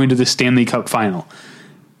are going to the Stanley Cup final.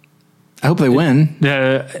 I hope they win.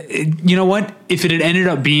 You know what? If it had ended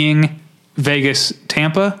up being Vegas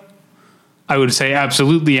Tampa, I would say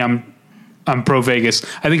absolutely I'm pro Vegas.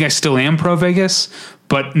 I think I still am pro Vegas,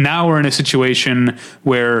 but now we're in a situation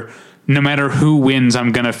where no matter who wins,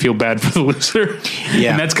 I'm going to feel bad for the loser.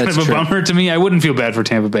 Yeah, and that's kind of a bummer to me. I wouldn't feel bad for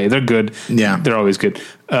Tampa Bay. They're good. Yeah. They're always good.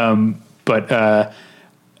 Another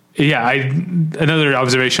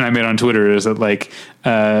observation I made on Twitter is that the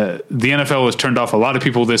NFL has turned off a lot of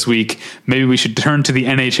people this week. Maybe we should turn to the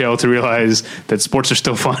NHL to realize that sports are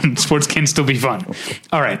still fun. Sports can still be fun.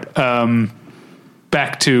 All right.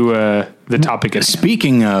 Back to the topic.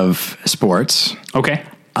 Speaking of sports. Okay.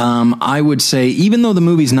 I would say, even though the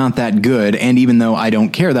movie's not that good, and even though I don't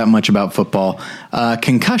care that much about football,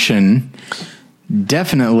 Concussion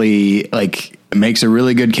definitely makes a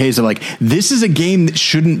really good case of this is a game that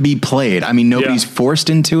shouldn't be played. I mean, nobody's forced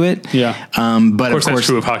into it. Yeah. But of course that's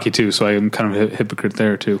true of hockey too. So I am kind of a hypocrite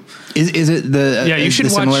there too. Is it the, you should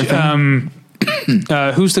watch,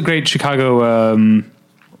 who's the great Chicago,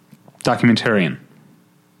 documentarian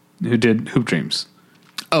who did Hoop Dreams?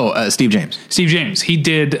 Oh, Steve James. Steve James. He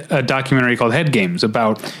did a documentary called Head Games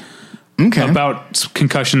about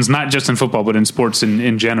concussions, not just in football, but in sports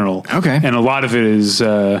in general. Okay. And a lot of it is,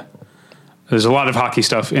 there's a lot of hockey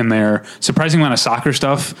stuff in there. Surprising amount of soccer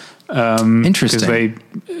stuff. Interesting. Because they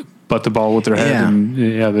butt the ball with their head. Yeah. And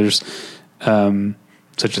there's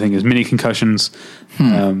such a thing as mini concussions.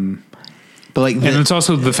 And it's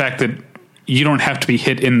also the fact that you don't have to be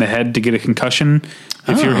hit in the head to get a concussion.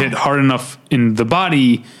 If you're hit hard enough in the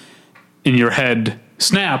body, in your head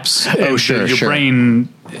snaps, and your brain,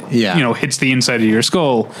 hits the inside of your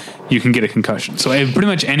skull, you can get a concussion. So pretty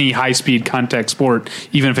much any high speed contact sport,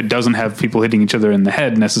 even if it doesn't have people hitting each other in the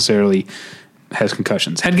head necessarily, has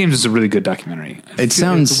concussions. Head Games is a really good documentary. It's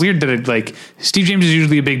weird that Steve James is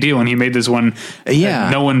usually a big deal, and he made this one. Yeah,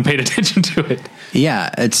 no one paid attention to it. Yeah,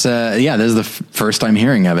 it's this is the first time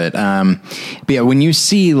hearing of it. But yeah, when you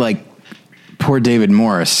see like poor David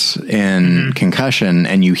Morris in Concussion,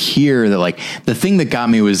 and you hear that, like, the thing that got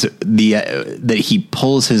me was that he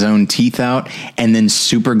pulls his own teeth out and then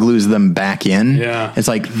super glues them back in. Yeah, it's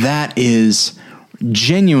like, that is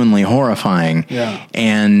genuinely horrifying. Yeah,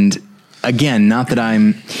 and again, not that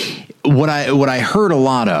I'm what I heard a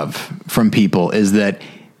lot of from people is that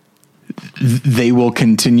they will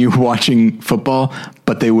continue watching football,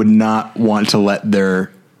 but they would not want to let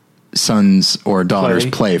their sons or daughters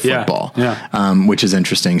play football, which is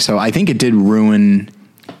interesting. So I think it did ruin,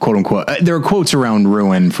 quote unquote, there are quotes around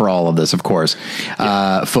ruin for all of this, of course,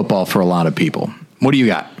 football for a lot of people. What do you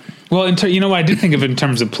got? Well, I did think of it in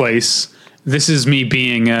terms of place. This is me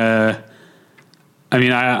being I'm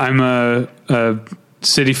a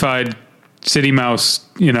cityfied city mouse,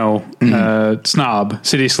 snob,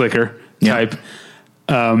 city slicker type.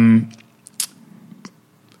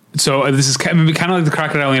 So this is kind of like the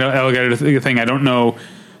crocodile alligator thing. I don't know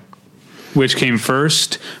which came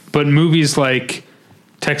first, but movies like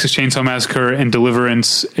Texas Chainsaw Massacre and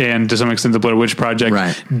Deliverance, and to some extent the Blair Witch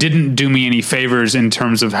Project, didn't do me any favors in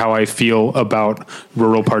terms of how I feel about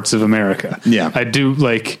rural parts of America. Yeah, I do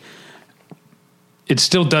it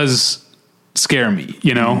still does scare me.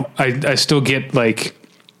 I still get like,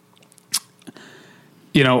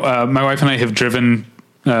 my wife and I have driven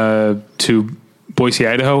to Boise,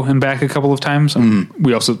 Idaho, and back a couple of times.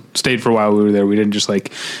 We also stayed for a while. We were there. We didn't just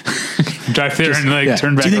drive there and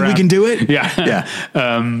turn back around. Do you think we can do it? Yeah.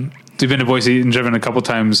 We've been to Boise and driven a couple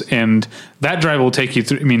times, and that drive will take you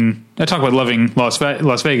through. I mean, I talk about loving Las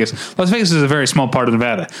Vegas. Las Vegas is a very small part of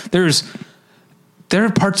Nevada. There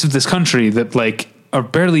are parts of this country that are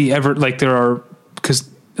barely ever because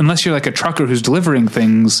unless you're like a trucker who's delivering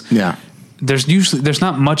things. Yeah. There's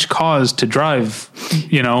not much cause to drive,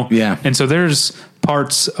 Yeah. And so there's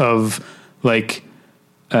parts of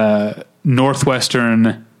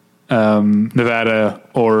northwestern Nevada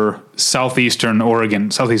or southeastern Oregon.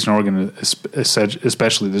 Southeastern Oregon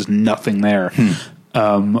especially, there's nothing there.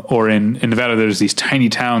 Or in Nevada, there's these tiny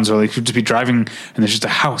towns where you could just be driving and there's just a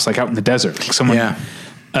house out in the desert.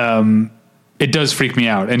 It does freak me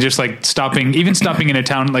out. And just stopping in a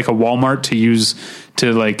town like a Walmart to use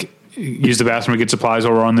the bathroom to get supplies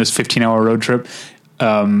while we're on this 15-hour road trip.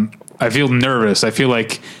 I feel nervous. I feel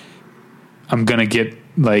like I'm going to get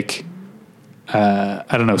I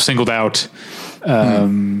don't know, singled out. Or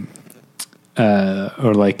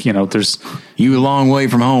there's you a long way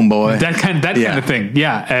from home, boy. That kind of thing.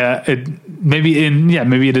 Yeah. Maybe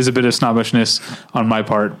it is a bit of snobbishness on my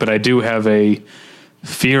part, but I do have a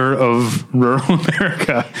fear of rural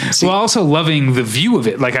America. While also loving the view of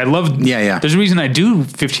it. I love, there's a reason I do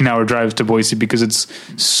 15-hour drives to Boise, because it's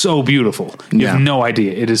so beautiful. You have no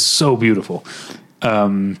idea. It is so beautiful.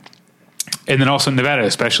 And then also Nevada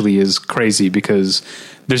especially is crazy, because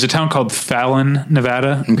there's a town called Fallon,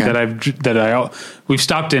 Nevada, we've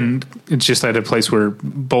stopped in. It's just at a place where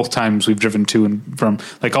both times we've driven to and from,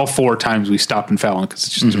 all 4 times we stopped in Fallon, because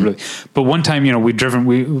it's just but one time,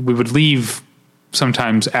 we would leave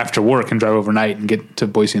sometimes after work and drive overnight and get to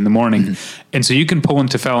Boise in the morning. And so you can pull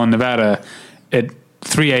into Fallon, Nevada at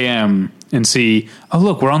 3 a.m. and see, oh,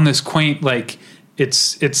 look, we're on this quaint,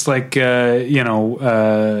 it's Leave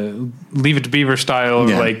It to Beaver style, or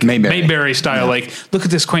Mayberry style. Look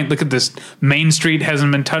at this quaint, look at this Main Street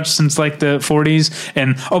hasn't been touched since the 40s.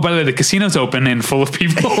 And oh, by the way, the casino's open and full of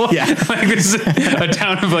people. This is a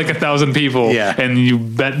town of 1,000 people. And you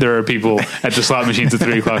bet there are people at the slot machines at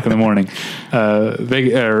 3 o'clock in the morning.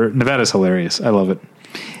 Nevada's hilarious. I love it.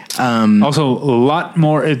 Also a lot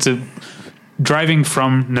more, driving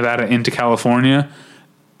from Nevada into California.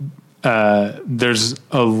 There's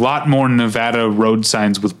a lot more Nevada road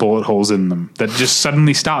signs with bullet holes in them that just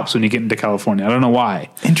suddenly stops when you get into California. I don't know why.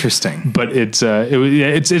 Interesting. But it's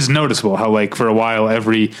noticeable how for a while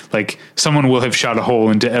someone will have shot a hole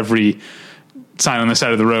into every sign on the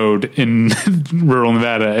side of the road in rural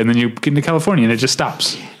Nevada, and then you get into California and it just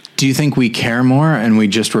stops. Do you think we care more and we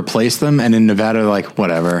just replace them? And in Nevada,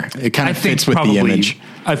 whatever. It kind of fits with the image.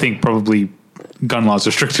 I think probably gun laws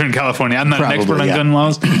are stricter in California. I'm not an expert on gun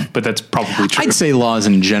laws, but that's probably true. I'd say laws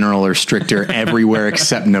in general are stricter everywhere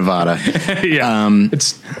except Nevada.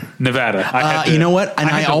 It's Nevada. You know what? And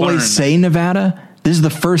I always say Nevada. This is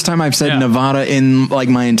the first time I've said Nevada in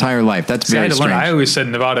my entire life. That's very strange. I always said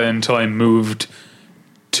Nevada until I moved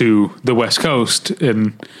to the West Coast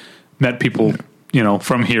and met people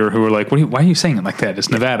from here who are like, why are you saying it like that? It's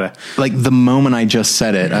Nevada. Like the moment I just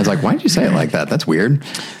said it, I was like, why did you say it like that? That's weird.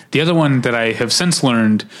 The other one that I have since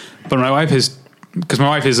learned, but my wife is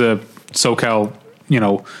a SoCal,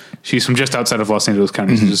 she's from just outside of Los Angeles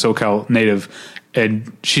County. Mm-hmm. She's a SoCal native.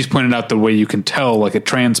 And she's pointed out the way you can tell like a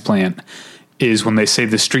transplant is when they say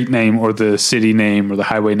the street name or the city name or the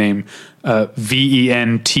highway name,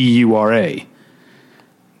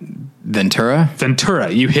 Ventura.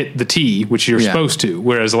 Ventura. You hit the T, which you're supposed to.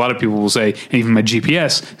 Whereas a lot of people will say, and even my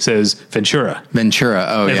GPS says Ventura.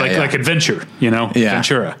 Oh, it's like adventure,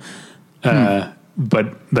 Ventura.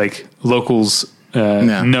 But like locals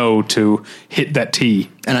know to hit that T.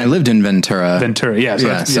 And I lived in Ventura.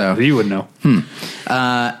 So you would know.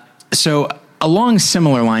 So along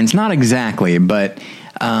similar lines, not exactly, but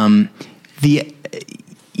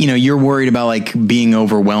you're worried about like being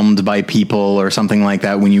overwhelmed by people or something like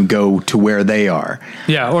that when you go to where they are.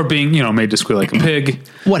 Yeah, or being made to squeal like a pig,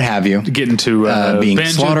 what have you? Get into being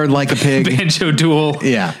slaughtered like a pig, banjo duel.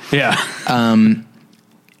 Yeah.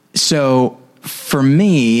 So for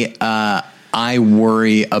me, I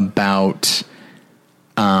worry about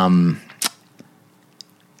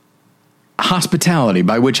hospitality,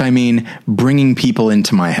 by which I mean bringing people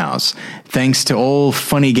into my house. Thanks to old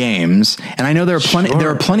funny games, and I know there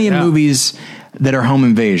are plenty of movies that are home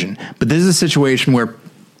invasion, but this is a situation where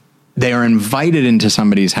they are invited into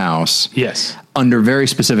somebody's house. Yes, under very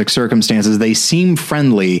specific circumstances. They seem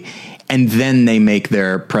friendly, and then they make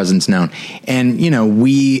their presence known. And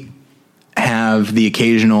we have the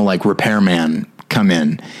occasional like repairman come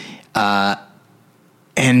in.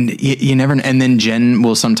 And you never, and then Jen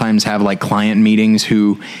will sometimes have like client meetings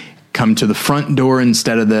who come to the front door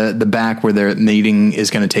instead of the back where their meeting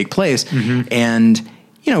is going to take place. Mm-hmm. And,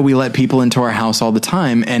 we let people into our house all the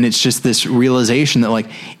time. And it's just this realization that like,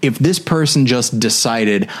 if this person just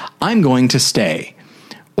decided I'm going to stay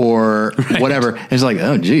or whatever, it's like,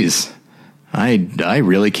 oh geez, I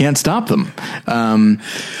really can't stop them.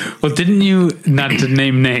 Well, didn't you, not to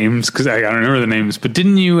name names, cause I don't remember the names, but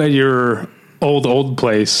didn't you at your old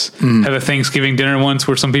place have a Thanksgiving dinner once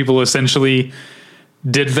where some people essentially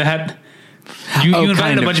did that? You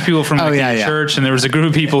invited a bunch of people from church, and there was a group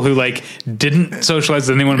of people who like didn't socialize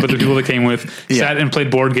with anyone but the people that came with, sat and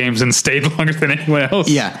played board games and stayed longer than anyone else.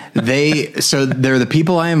 Yeah. So they're the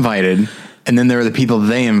people I invited, and then there were the people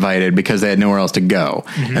they invited because they had nowhere else to go.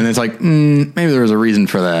 Mm-hmm. And it's like, maybe there was a reason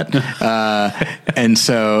for that. And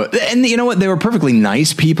you know what? They were perfectly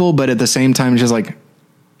nice people, but at the same time, just like,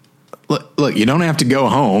 Look, you don't have to go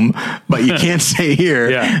home, but you can't stay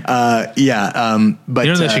here. But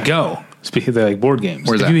they should go. Speaking of like board games,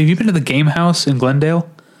 where's that? Have you been to the Game House in Glendale?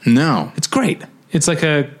 No, it's great. It's like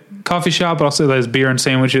a coffee shop, but also there's beer and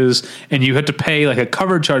sandwiches, and you have to pay like a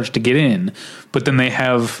cover charge to get in. But then they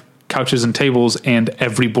have couches and tables and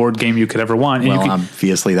every board game you could ever want. And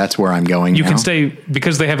obviously that's where I'm going. You can stay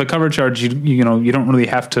because they have a cover charge. You don't really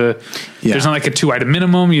have to. Yeah. There's not like a 2-item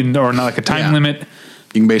minimum, or not like a time limit.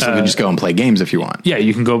 You can basically just go and play games if you want. Yeah,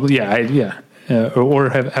 you can go. Or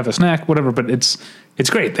have a snack, whatever. But it's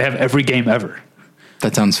great. They have every game ever.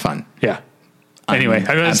 That sounds fun. Yeah. Anyway,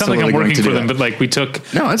 it sounds like I'm working for them, but like we took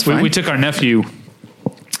we took our nephew,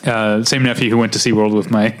 same nephew who went to SeaWorld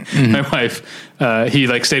with my wife. He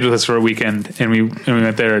like stayed with us for a weekend, and we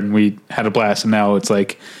went there and we had a blast. And now it's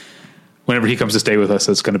like whenever he comes to stay with us,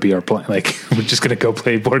 that's going to be our plan. Like we're just going to go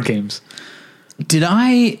play board games. Did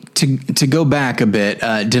I, to go back a bit,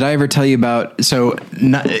 did I ever tell you about,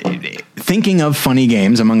 thinking of funny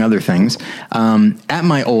games, among other things, at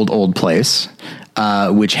my old place,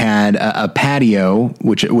 which had a patio,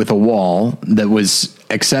 with a wall that was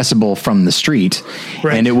accessible from the street.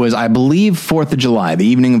 Right. And it was, I believe, 4th of July, the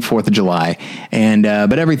evening of 4th of July. And,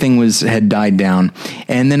 but everything had died down.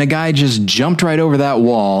 And then a guy just jumped right over that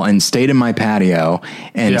wall and stayed in my patio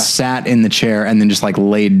and sat in the chair and then just like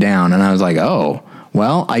laid down. And I was like, oh,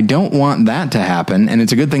 well, I don't want that to happen. And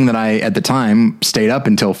it's a good thing that I, at the time, stayed up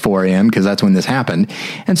until 4 a.m. because that's when this happened.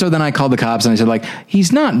 And so then I called the cops and I said, like,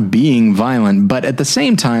 he's not being violent, but at the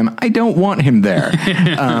same time, I don't want him there.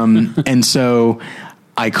 And so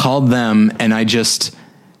I called them and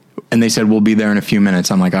and they said, we'll be there in a few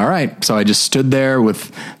minutes. I'm like, all right. So I just stood there with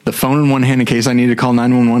the phone in one hand in case I needed to call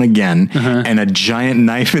 911 again and a giant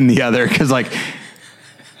knife in the other. Cause like,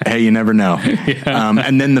 hey, you never know.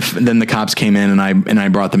 And then the cops came in and I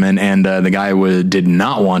brought them in and the guy did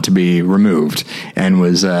not want to be removed and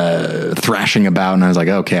was thrashing about. And I was like,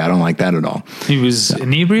 okay, I don't like that at all. He was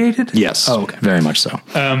inebriated? Yes. Oh, okay. Very much so.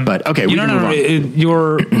 But okay.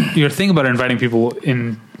 Your thing about inviting people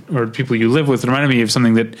in or people you live with reminded me of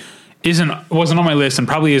something that wasn't on my list and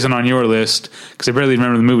probably isn't on your list because I barely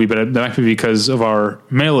remember the movie, but that might be because of our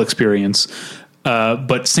male experience.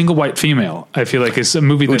 But Single White Female, I feel like is a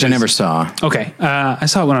movie which I never saw. Okay, I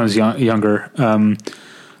saw it when I was younger,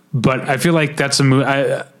 but I feel like that's a movie.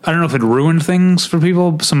 I don't know if it ruined things for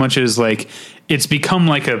people so much as like it's become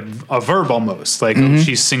like a verb almost, like oh,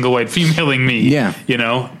 she's single white femaling me. Yeah, you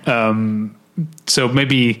know. So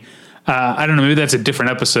maybe. I don't know. Maybe that's a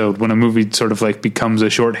different episode when a movie sort of like becomes a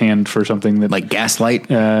shorthand for something that like Gaslight.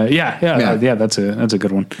 Yeah. That's a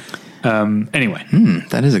good one. Anyway,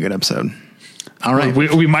 that is a good episode. All right,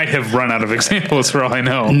 we might have run out of examples for all I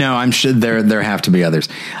know. No, I'm sure there have to be others.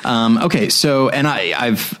 Okay, so and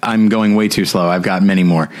I'm going way too slow. I've got many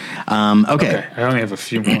more. Okay, I only have a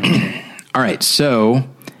few more. All right, so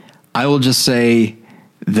I will just say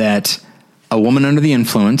that A Woman Under the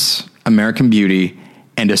Influence, American Beauty,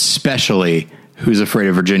 and especially Who's Afraid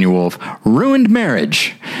of Virginia Woolf ruined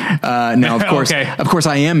marriage. Now, of course, of course,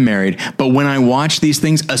 I am married, but when I watch these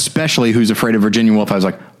things, especially Who's Afraid of Virginia Woolf, I was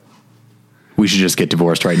like, we should just get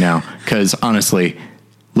divorced right now because honestly,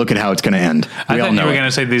 look at how it's going to end. I thought you were going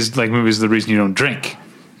to say these like movies are the reason you don't drink.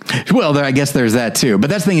 Well, I guess there's that too.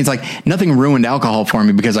 But that's the thing. It's like nothing ruined alcohol for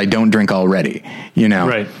me because I don't drink already, you know?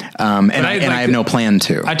 Right. And I have no plan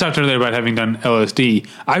to. I talked earlier about having done LSD.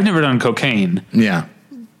 I've never done cocaine. Yeah.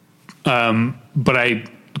 But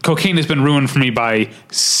cocaine has been ruined for me by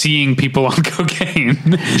seeing people on cocaine.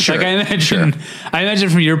 Sure. Like I imagine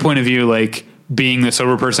from your point of view, like being the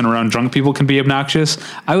sober person around drunk people can be obnoxious.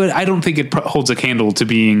 I don't think it holds a candle to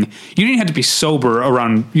being, you didn't have to be sober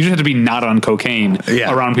around, you just have to be not on cocaine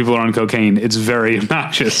around people who are on cocaine. It's very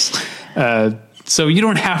obnoxious. So you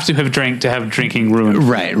don't have to have drank to have drinking ruined.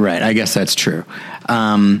 Right. I guess that's true.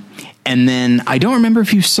 And then I don't remember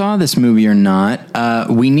if you saw this movie or not.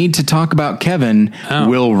 We Need to Talk About Kevin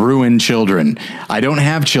will ruin children. I don't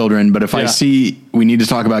have children, but if I see We Need to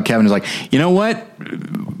Talk About Kevin, it's like, you know what?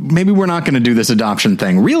 Maybe we're not going to do this adoption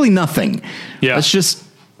thing. Really nothing. Yeah. Let's just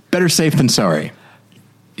better safe than sorry.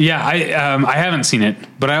 Yeah. I haven't seen it,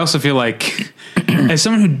 but I also feel like as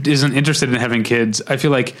someone who isn't interested in having kids, I feel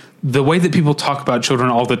like the way that people talk about children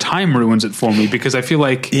all the time ruins it for me because I feel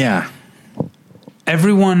like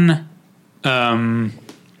everyone, by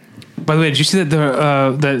the way, did you see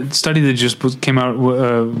that that study that just came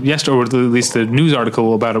out yesterday, or at least the news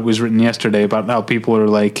article about it was written yesterday about how people are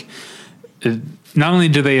like, not only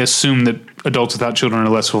do they assume that adults without children are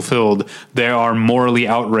less fulfilled, they are morally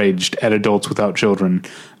outraged at adults without children,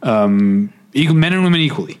 men and women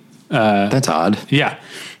equally. That's odd. Yeah.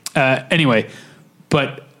 Anyway,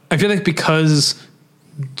 but I feel like because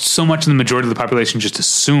so much of the majority of the population just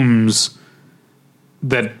assumes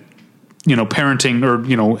that, you know, parenting or,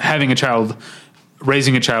 you know, having a child,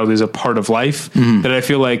 raising a child is a part of life, that I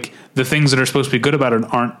feel like the things that are supposed to be good about it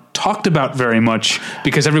aren't talked about very much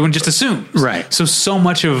because everyone just assumes. Right. So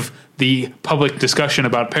much of the public discussion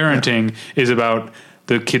about parenting is about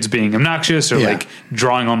the kids being obnoxious or like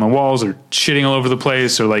drawing on the walls or shitting all over the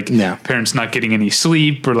place or like parents not getting any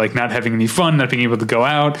sleep or like not having any fun, not being able to go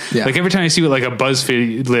out. Yeah. Like every time I see like a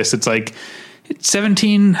BuzzFeed list, it's like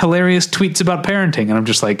 17 hilarious tweets about parenting. And I'm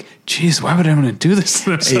just like, geez, why would anyone do this to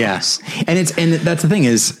themselves? Yes. And that's the thing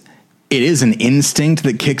is, it is an instinct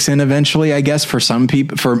that kicks in eventually, I guess, for some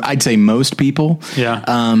people, I'd say most people. Yeah.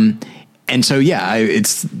 And so,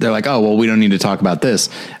 they're like, oh, well, we don't need to talk about this.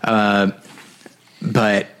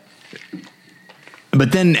 But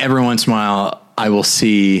then every once in a while I will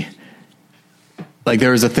see, like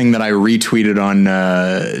there was a thing that I retweeted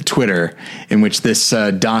on Twitter in which this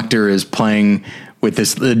doctor is playing with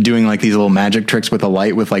this, doing like these little magic tricks with a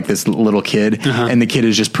light with like this little kid, and the kid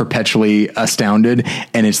is just perpetually astounded,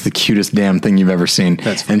 and it's the cutest damn thing you've ever seen.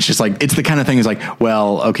 And it's just like, it's the kind of thing is like,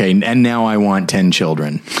 well, okay, and now I want 10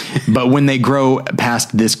 children, but when they grow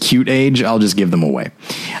past this cute age, I'll just give them away.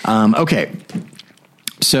 Okay.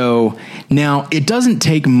 So now it doesn't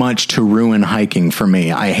take much to ruin hiking for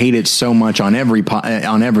me. I hate it so much on every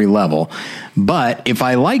level, but if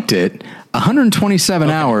I liked it, 127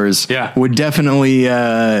 hours would definitely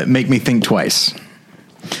make me think twice.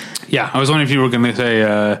 Yeah, I was wondering if you were going to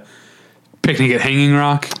say Picnic at Hanging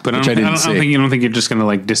Rock, but I don't think you're just going to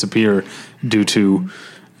like disappear due to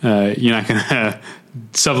you're not going to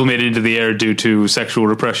sublimate into the air due to sexual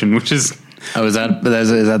repression, which is. Oh, is that the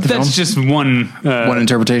film? That's just one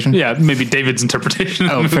interpretation. Yeah, maybe David's interpretation.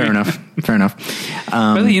 Oh, fair enough.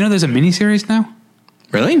 Really, you know, there's a miniseries now.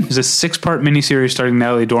 Really? There's a 6-part miniseries starring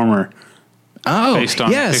Natalie Dormer. Oh, based on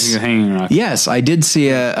Picnic at Hanging Rock. Yes, I did see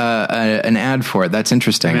an ad for it. That's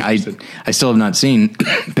interesting. I still have not seen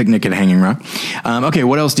Picnic at Hanging Rock. Okay,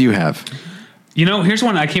 what else do you have? You know, here's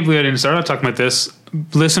one. I can't believe I didn't start out talking about this,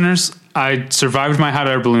 listeners, I survived my hot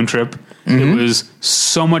air balloon trip. It was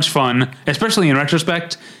so much fun, especially in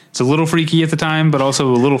retrospect. It's a little freaky at the time, but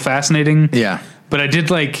also a little fascinating. Yeah. But I did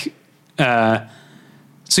like, so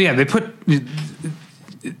yeah, they put,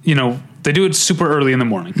 you know, they do it super early in the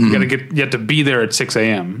morning. You have to be there at 6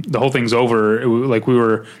 a.m. The whole thing's over. Like we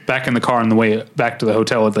were back in the car on the way back to the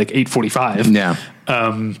hotel at like 8:45. Yeah.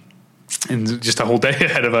 And just a whole day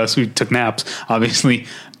ahead of us. We took naps, obviously.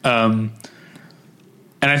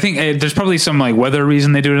 And I think there's probably some like weather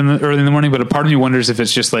reason they do it early in the morning, but a part of me wonders if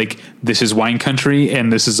it's just like, this is wine country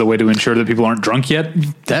and this is a way to ensure that people aren't drunk yet.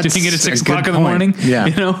 That's doing it at 6 o'clock in the point. morning. Yeah.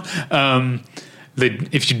 You know,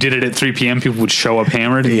 if you did it at 3 p.m., people would show up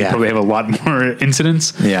hammered and you'd probably have a lot more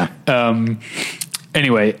incidents. Yeah.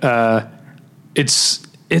 Anyway, it's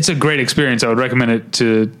a great experience. I would recommend it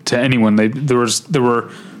to anyone. There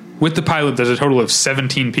were with the pilot, there's a total of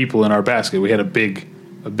 17 people in our basket. We had a big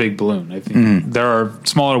balloon. I think there are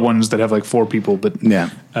smaller ones that have like 4 people, but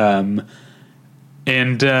yeah.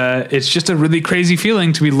 And it's just a really crazy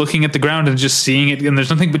feeling to be looking at the ground and just seeing it, and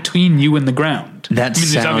there's nothing between you and the ground. That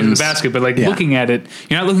there's obviously the basket, but like looking at it,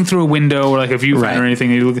 you're not looking through a window or like a viewfinder or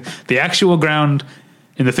anything. You look at the actual ground,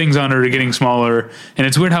 and the things on it are getting smaller. And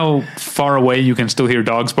it's weird how far away you can still hear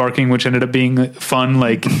dogs barking, which ended up being fun.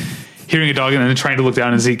 Like hearing a dog and then trying to look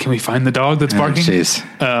down and see, can we find the dog that's barking?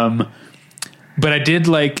 But I did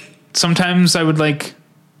like, sometimes I would like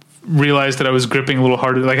realize that I was gripping a little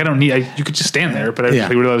harder. Like you could just stand there, but I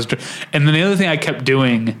realized. And then the other thing I kept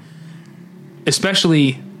doing,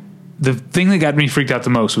 especially the thing that got me freaked out the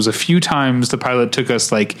most, was a few times the pilot took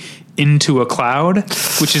us like into a cloud,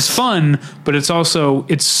 which is fun, but it's so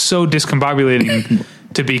discombobulating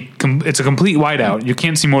it's a complete whiteout. You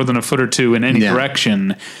can't see more than a foot or two in any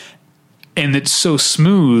direction. And it's so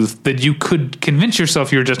smooth that you could convince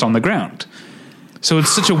yourself you're just on the ground. So it's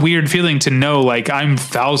such a weird feeling to know, like, I'm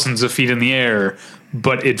thousands of feet in the air,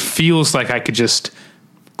 but it feels like I could just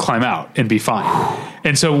climb out and be fine.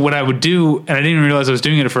 And so what I would do, and I didn't even realize I was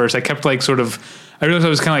doing it at first, I kept like I realized I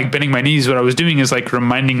was kind of like bending my knees. What I was doing is like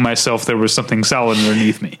reminding myself there was something solid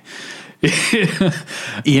underneath me.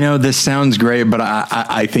 You know, this sounds great, but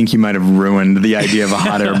I think you might have ruined the idea of a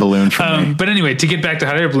hot air balloon for me. But anyway, to get back to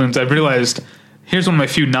hot air balloons, I've realized here's one of my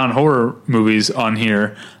few non-horror movies on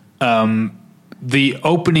here. The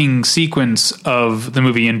opening sequence of the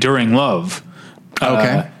movie Enduring Love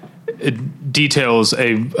it details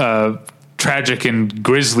a tragic and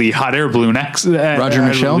grisly hot air balloon accident. Roger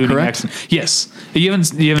Michelle, correct? Accident. Yes. You haven't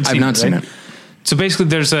seen it. I've not seen it. So basically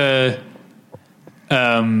there's a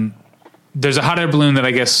hot air balloon that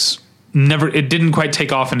I guess it didn't quite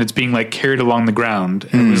take off, and it's being like carried along the ground.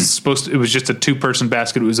 And it was just a 2-person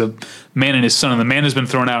basket. It was a man and his son, and the man has been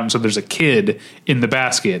thrown out. And so there's a kid in the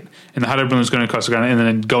basket, and the hot air balloon is going across the ground and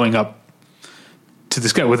then going up to the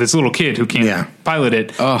sky with this little kid who can't pilot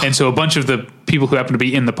it. Oh. And so a bunch of the people who happen to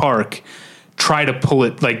be in the park try to pull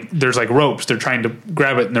it. Like there's like ropes. They're trying to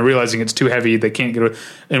grab it and they're realizing it's too heavy. They can't get it.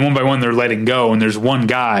 And one by one they're letting go. And there's one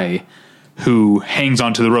guy who hangs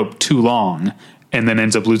onto the rope too long and then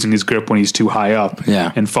ends up losing his grip when he's too high up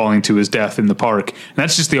and falling to his death in the park. And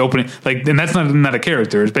that's just the opening. Like, and that's not a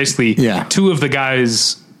character. It's basically two of the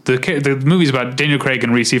guys. The movie's about Daniel Craig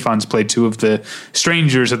and Rhys Ifans played 2 of the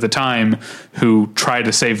strangers at the time who try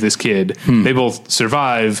to save this kid. They both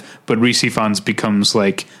survive, but Rhys Ifans becomes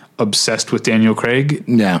like obsessed with Daniel Craig.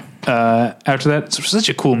 After that, it's such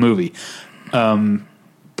a cool movie.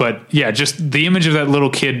 But yeah, just the image of that little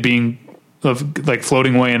kid being like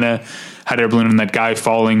floating away in a hot air balloon and that guy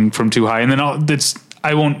falling from too high. And then I'll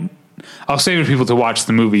save it for people to watch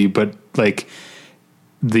the movie, but like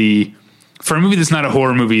for a movie that's not a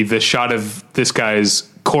horror movie, the shot of this guy's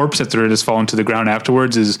corpse after it has fallen to the ground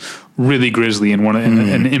afterwards is really grisly and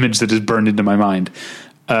an image that is burned into my mind.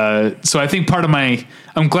 So I think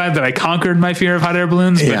I'm glad that I conquered my fear of hot air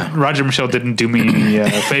balloons, but Roger Michelle didn't do me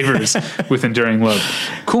any favors with Enduring Love.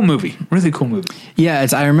 Cool movie. Really cool movie. Yeah.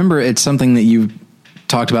 I remember it's something that you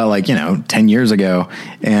talked about 10 years ago.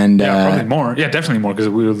 And probably more. Yeah, definitely more because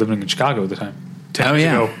we were living in Chicago at the time. 10 years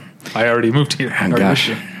ago, I already moved here. Oh,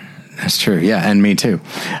 gosh. That's true. Yeah. And me too.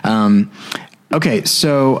 Okay.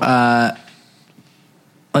 So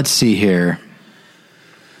let's see here.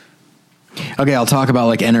 Okay, I'll talk about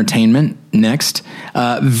like entertainment next.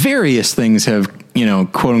 Various things have,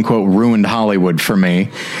 quote unquote, ruined Hollywood for me.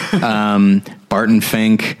 Barton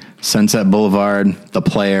Fink, Sunset Boulevard, The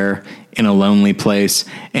Player, In a Lonely Place,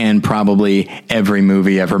 and probably every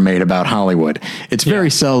movie ever made about Hollywood. It's very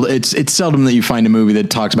seldom. It's seldom that you find a movie that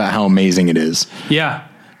talks about how amazing it is. Yeah,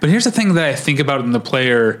 but here's the thing that I think about in The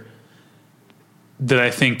Player that I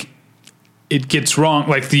think it gets wrong.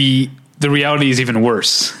 Like the the reality is even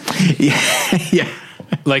worse. Yeah.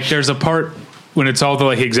 Like there's a part when it's all the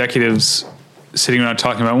like executives sitting around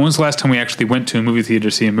talking about when was the last time we actually went to a movie theater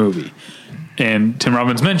to see a movie. And Tim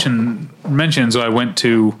Robbins mentions, so I went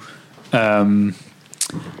to, I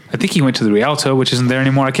think he went to the Rialto, which isn't there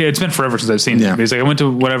anymore. It's been forever since I've seen it. He's like, I went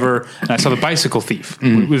to whatever, and I saw The Bicycle Thief.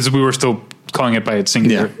 We were still calling it by its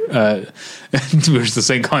singular. We were still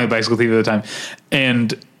saying calling it Bicycle Thief at the time.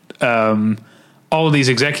 And all of these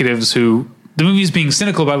executives who, the movie's being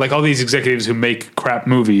cynical about, like all these executives who make crap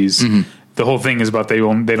movies. The whole thing is about they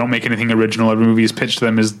don't make anything original. Every movie is pitched to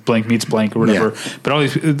them as blank meets blank or whatever. But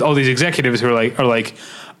all these executives who are like,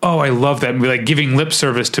 oh, I love that movie, like giving lip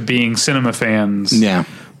service to being cinema fans. Yeah.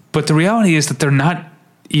 But the reality is that they're not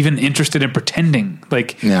even interested in pretending.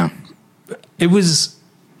 Like, it was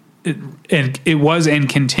and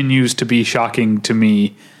continues to be shocking to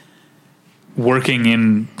me, working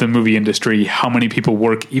in the movie industry, how many people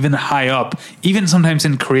work even high up, even sometimes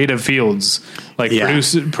in creative fields, like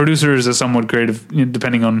producers are somewhat creative,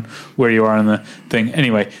 depending on where you are in the thing.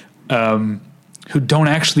 Anyway, who don't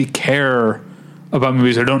actually care about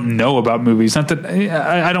movies or don't know about movies. Not that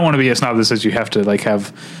I don't want to be a snob that says you have to like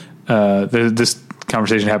have this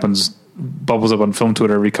conversation bubbles up on film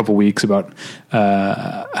Twitter every couple weeks about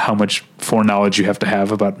how much foreknowledge you have to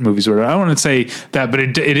have about movies. Or I don't want to say that, but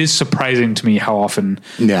it is surprising to me how often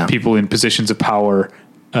people in positions of power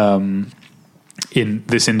in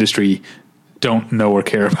this industry don't know or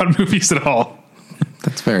care about movies at all.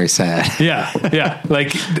 That's very sad. Yeah.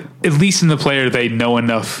 Like at least in The Player, they know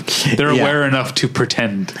enough. They're aware enough to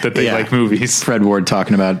pretend that they like movies. Fred Ward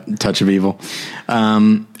talking about Touch of Evil.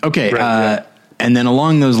 Okay. Right, and then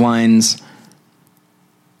along those lines,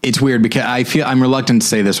 it's weird because I'm reluctant to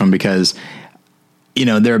say this one because,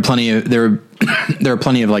 there are plenty of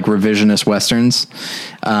like revisionist Westerns.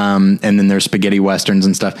 And then there's spaghetti Westerns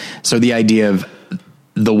and stuff. So the idea of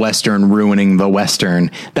the Western ruining the Western,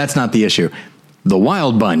 that's not the issue. The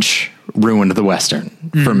Wild Bunch ruined the Western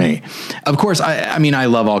for me. Of course, I mean, I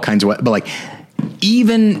love all kinds of, but like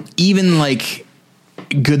even like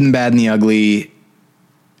Good and Bad and the Ugly,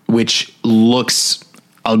 which looks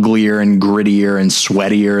uglier and grittier and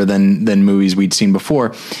sweatier than movies we'd seen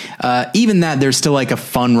before. Even that, there's still like a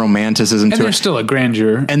fun romanticism to it. And there's still a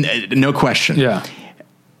grandeur. And no question. Yeah.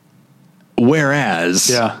 Whereas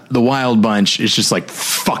the Wild Bunch is just like,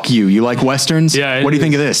 fuck you. You like Westerns? Yeah. What do you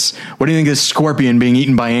think of this? What do you think of this scorpion being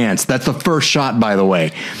eaten by ants? That's the first shot, by the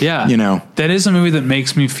way. Yeah. That is a movie that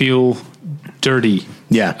makes me feel dirty.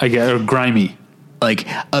 Yeah. I guess, or grimy. Like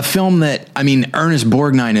a film that, I mean, Ernest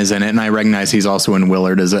Borgnine is in it, and I recognize he's also in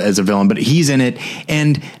Willard as a villain, but he's in it.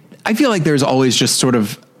 And I feel like there's always just sort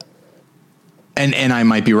of, and I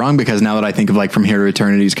might be wrong because now that I think of like From Here to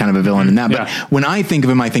Eternity, he's kind of a villain in that. But when I think of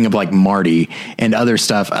him, I think of like Marty and other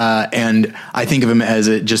stuff. And I think of him as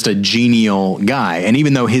just a genial guy. And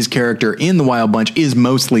even though his character in The Wild Bunch is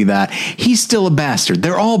mostly that, he's still a bastard.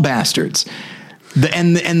 They're all bastards.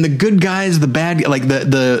 The good guys, the bad, like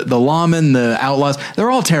the lawmen, the outlaws, they're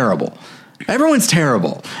all terrible. Everyone's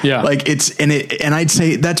terrible. Yeah. Like and I'd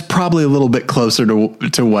say that's probably a little bit closer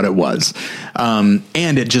to what it was. And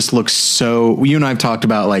it just looks so, you and I've talked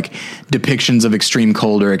about like depictions of extreme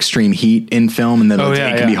cold or extreme heat in film and that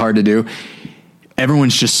it can be hard to do.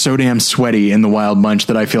 Everyone's just so damn sweaty in The Wild Bunch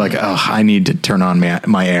that I feel like, I need to turn on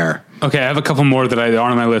my air. Okay. I have a couple more that aren't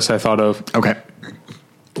on my list I thought of. Okay.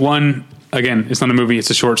 One, again, it's not a movie. It's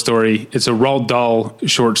a short story. It's a Roald Dahl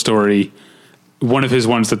short story. One of his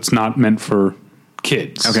ones that's not meant for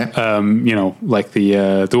kids. Okay. Like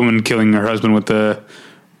the woman killing her husband with the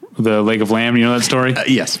leg of lamb. You know that story?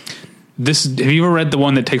 Yes. Have you ever read the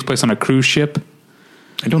one that takes place on a cruise ship?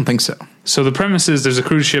 I don't think so. So the premise is there's a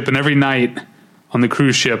cruise ship, and every night on the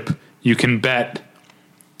cruise ship you can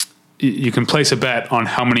place a bet on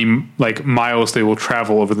how many like miles they will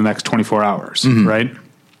travel over the next 24 hours, right?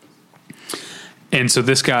 And so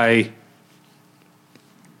this guy,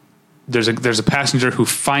 there's a passenger who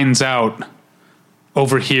finds out,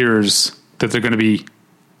 overhears that they're going to be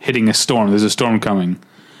hitting a storm. There's a storm coming.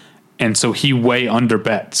 And so he way under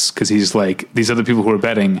bets because he's like, these other people who are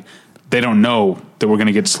betting, they don't know that we're going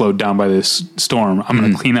to get slowed down by this storm. I'm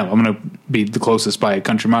going to clean up. I'm going to be the closest by a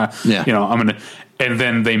country mile. Yeah. And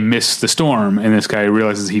then they miss the storm. And this guy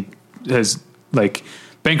realizes he has like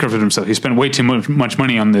bankrupted himself. He spent way too much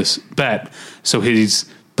money on this bet. So his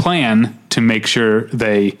plan to make sure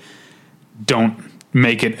they don't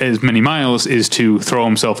make it as many miles is to throw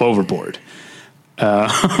himself overboard.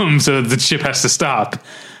 So the ship has to stop.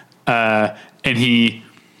 And he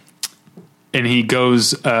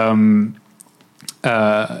goes,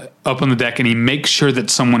 up on the deck, and he makes sure that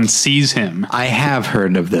someone sees him. I have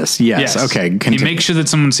heard of this. Yes. Okay. Continue. He makes sure that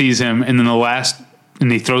someone sees him, and then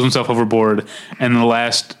and he throws himself overboard, and the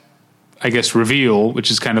last, I guess, reveal, which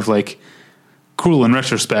is kind of like cruel in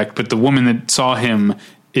retrospect, but the woman that saw him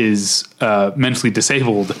is mentally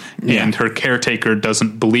disabled, and her caretaker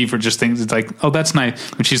doesn't believe her, just thinks it's like, oh, that's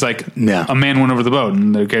nice. And she's like, a man went over the boat,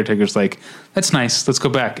 and the caretaker's like, that's nice, let's go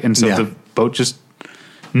back. And so the boat just,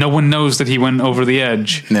 no one knows that he went over the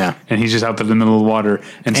edge. Yeah. And he's just out there in the middle of the water.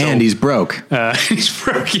 And he's broke. He's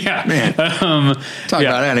broke, yeah. Man. Talk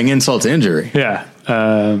about adding insult to injury. Yeah.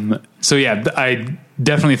 So yeah, I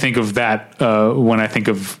definitely think of that when I think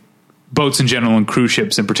of boats in general and cruise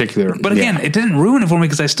ships in particular. But again, it didn't ruin it for me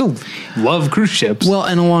because I still love cruise ships. Well,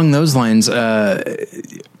 and along those lines,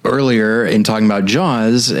 earlier in talking about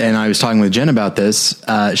Jaws, and I was talking with Jen about this,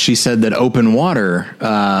 she said that open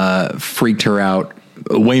water freaked her out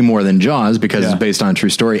way more than Jaws because it's based on a true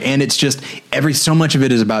story. And it's just so much of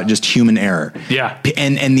it is about just human error. Yeah.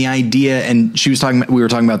 And the idea, and we were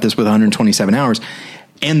talking about this with 127 Hours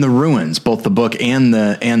and The Ruins, both the book and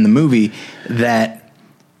the movie, that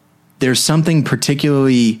there's something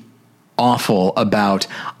particularly awful about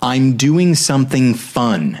I'm doing something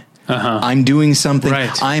fun. I'm doing something.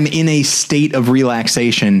 Right. I'm in a state of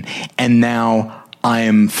relaxation, and now I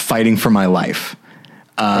am fighting for my life.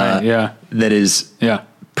 That is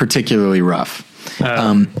particularly rough.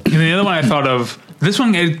 And the other one I thought of, this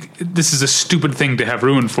is a stupid thing to have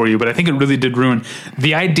ruined for you, but I think it really did ruin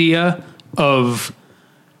the idea of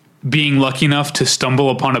being lucky enough to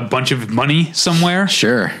stumble upon a bunch of money somewhere.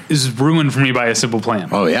 Sure. Is ruined for me by a simple plan.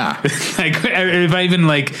 Oh yeah. Like if I even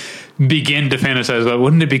begin to fantasize about,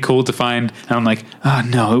 wouldn't it be cool to find, and I'm like, oh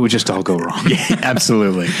no, it would just all go wrong. Yeah,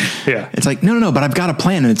 absolutely. Yeah. It's like, no, but I've got a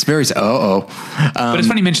plan, and it's very, but it's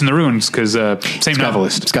funny you mention The Ruins because same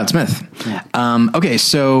novelist. Scott Smith. Yeah. Okay.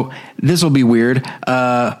 So this will be weird.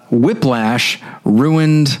 Whiplash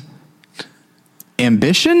ruined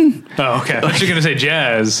ambition? Oh, okay. I thought you were going to say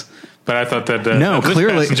jazz, but I thought that no,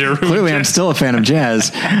 clearly I'm still a fan of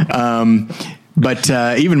jazz. But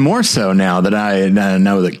even more so now that I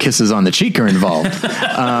know that kisses on the cheek are involved.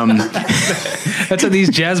 That's how these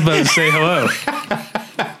jazz bugs say hello.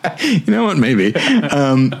 You know what? Maybe.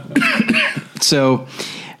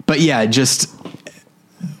 But yeah, just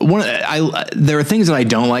there are things that I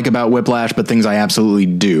don't like about Whiplash, but things I absolutely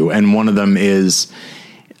do, and one of them is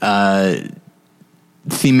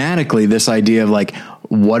thematically this idea of like,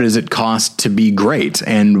 what does it cost to be great?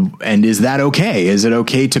 And is that okay? Is it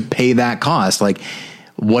okay to pay that cost? Like,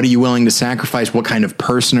 what are you willing to sacrifice? What kind of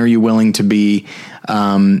person are you willing to be?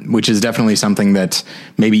 Which is definitely something that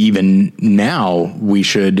maybe even now we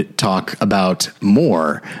should talk about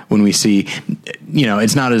more when we see,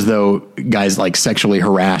 it's not as though guys like sexually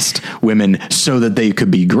harassed women so that they could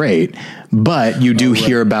be great, but you do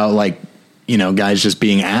hear about like, guys just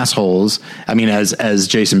being assholes. I mean, as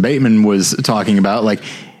Jason Bateman was talking about, like,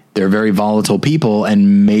 they're very volatile people,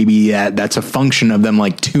 and maybe that's a function of them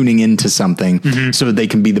like tuning into something so that they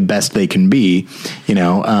can be the best they can be,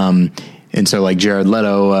 and so like Jared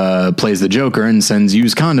Leto plays the Joker and sends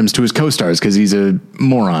used condoms to his co-stars because he's a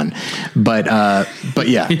moron. But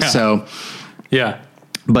yeah. So yeah.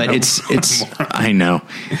 But no, it's I know.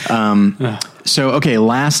 So, okay,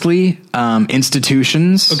 lastly,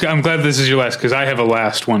 institutions. Okay, I'm glad this is your last because I have a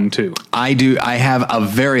last one too. I do. I have a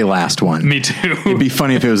very last one. Me too. It'd be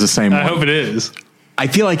funny if it was the same one. I hope it is. I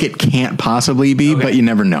feel like it can't possibly be, but you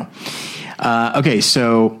never know. Okay,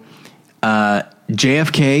 so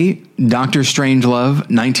JFK, Dr.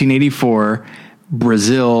 Strangelove, 1984,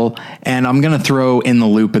 Brazil, and I'm going to throw in the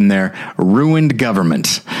loop in there, ruined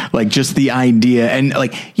government. Like just the idea, and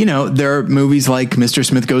like, there are movies like Mr.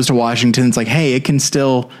 Smith Goes to Washington. It's like, hey, it can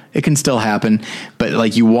still happen. But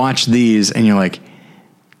like you watch these and you're like,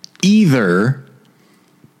 either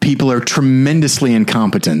people are tremendously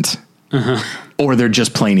incompetent or they're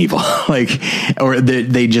just plain evil, like, or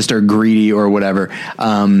they just are greedy or whatever.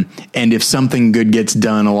 And if something good gets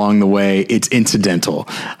done along the way, it's incidental.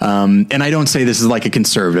 And I don't say this is like a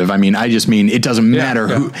conservative. I mean, I just mean, it doesn't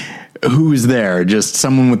matter who's there, just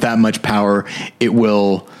someone with that much power, it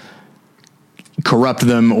will corrupt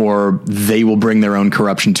them or they will bring their own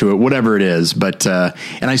corruption to it, whatever it is. But, and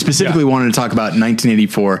I specifically wanted to talk about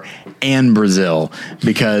 1984 and Brazil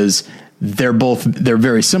because they're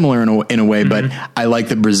very similar in a way, but I like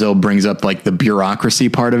that Brazil brings up like the bureaucracy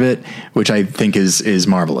part of it, which I think is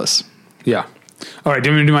marvelous. Yeah. All right. Do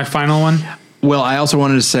you want me to do my final one? Well, I also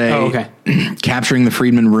wanted to say, Capturing the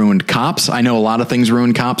Freedmen ruined cops. I know a lot of things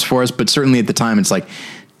ruined cops for us, but certainly at the time it's like,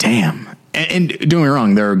 damn, And don't get me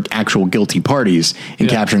wrong, there are actual guilty parties in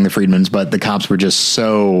capturing the Friedmans, but the cops were just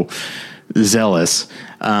so zealous.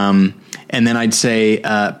 And then I'd say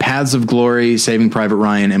Paths of Glory, Saving Private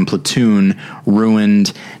Ryan, and Platoon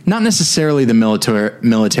ruined not necessarily the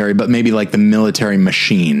military, but maybe like the military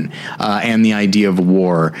machine and the idea of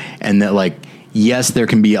war. And that, like, yes, there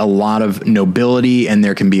can be a lot of nobility and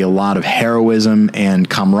there can be a lot of heroism and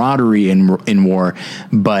camaraderie in war,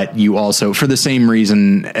 but you also, for the same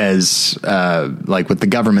reason as like with the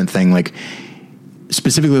government thing, like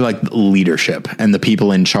specifically like leadership and the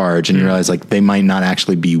people in charge, and you realize like they might not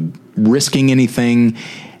actually be risking anything,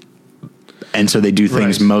 and so they do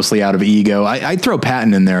things mostly out of ego. I'd throw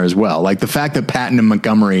Patton in there as well. Like the fact that Patton and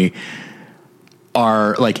Montgomery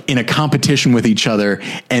are like in a competition with each other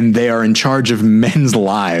and they are in charge of men's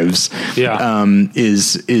lives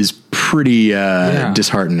is pretty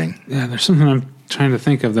disheartening. Yeah, there's something I'm trying to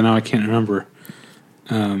think of that now I can't remember.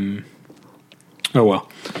 Oh well.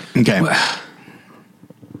 Okay.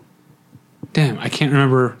 Damn, I can't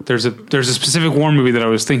remember. There's a specific war movie that I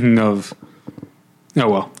was thinking of. Oh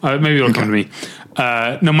well, maybe it'll come to me.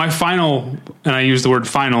 No, my final, and I use the word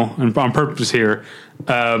final on purpose here.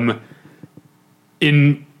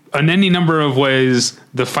 In any number of ways,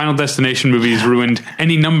 the Final Destination movies ruined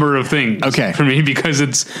any number of things for me, because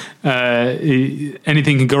it's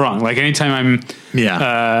anything can go wrong. Like anytime I'm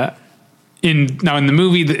in the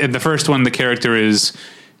movie, in the first one, the character is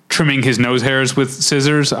trimming his nose hairs with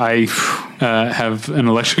scissors. I have an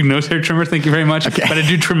electric nose hair trimmer, thank you very much. But I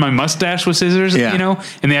do trim my mustache with scissors, you know,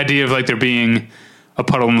 and the idea of like there being a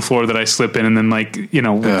puddle on the floor that I slip in and then like, you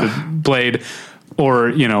know, with the blade. Or,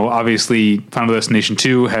 you know, obviously Final Destination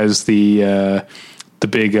 2 has the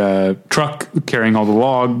big truck carrying all the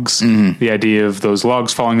logs. Mm-hmm. The idea of those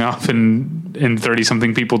logs falling off and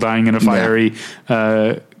 30-something people dying in a fiery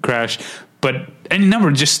crash. But any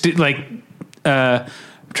number, just like...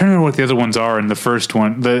 I'm trying to remember what the other ones are in the first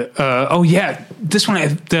one. This one,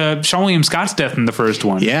 the Sean William Scott's death in the first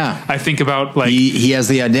one. Yeah. I think about like... He has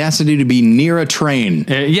the audacity to be near a train.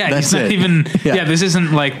 He's not even... this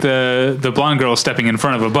isn't like the blonde girl stepping in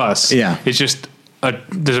front of a bus. Yeah. It's just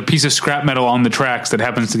there's a piece of scrap metal on the tracks that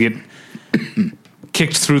happens to get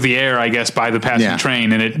kicked through the air, I guess, by the passing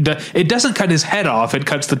train. And it doesn't cut his head off. It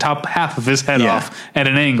cuts the top half of his head off at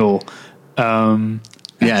an angle.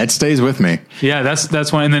 Yeah, it stays with me. Yeah,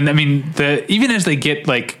 that's one. And then, I mean, even as they get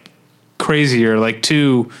like crazier, like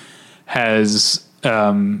 2 has,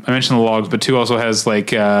 I mentioned the logs, but 2 also has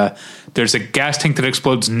like, there's a gas tank that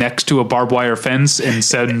explodes next to a barbed wire fence and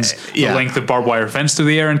sends the length of barbed wire fence through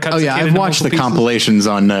the air and cuts. I've watched the compilations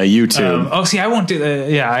on YouTube. See, I won't do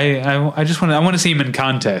that. I just want to see him in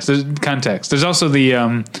context. There's also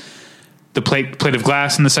the plate of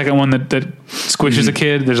glass in the second one that squishes a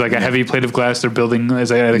kid. There's like a heavy plate of glass they're building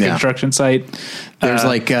as a construction site. There's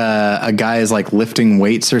like a guy is like lifting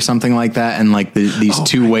weights or something like that, and like these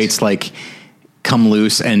two weights like come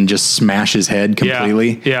loose and just smash his head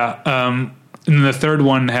completely. And then the third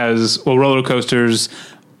one has roller coasters.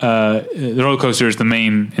 The roller coaster is the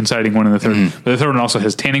main inciting one in the third, but the third one also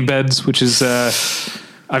has tanning beds, which is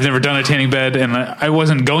I've never done a tanning bed, and I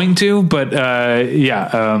wasn't going to, but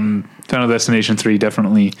Final Destination 3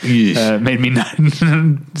 definitely made me not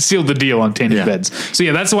seal the deal on tanning beds.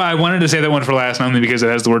 So that's why I wanted to say that one for last, not only because it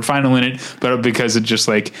has the word final in it, but because it just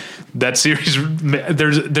like that series,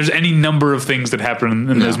 there's any number of things that happen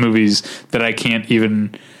in those movies that I can't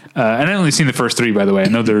even, and I only seen the first 3, by the way. I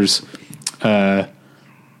know there's 5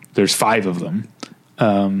 of them.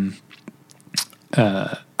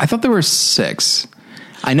 I thought there were 6.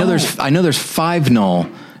 I know there's Final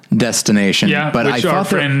Destination. Yeah, but which our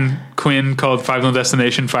friend Quinn called Final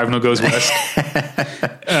Destination. 5 No Goes West.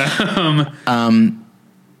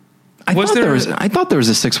 I thought there was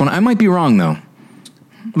a 6th one. I might be wrong though.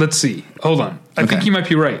 Let's see. Hold on. I think you might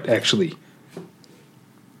be right, actually.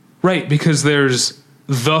 Right, because there's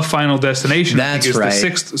the Final Destination. That's right. The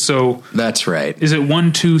 6th. So that's right. Is it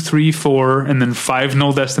 1, 2, 3, 4, and then 5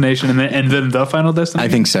 Null Destination, and then the Final Destination?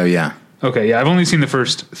 I think so. Yeah. Okay. Yeah, I've only seen the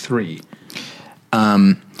first 3.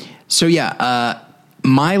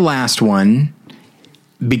 My last one,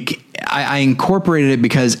 I incorporated it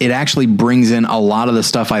because it actually brings in a lot of the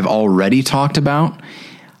stuff I've already talked about.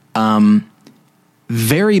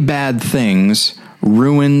 Very Bad Things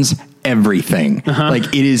ruins everything. Like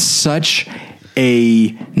it is such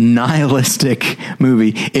a nihilistic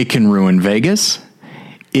movie. It can ruin Vegas.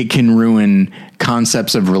 It can ruin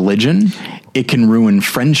concepts of religion. It can ruin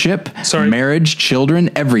friendship, marriage, children,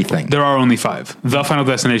 everything. There are only 5. The Final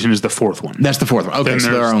Destination is the 4th one. That's the 4th one. Okay,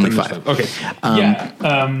 so there are only 5. Okay.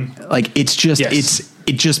 Like it's just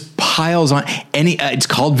it just piles on it's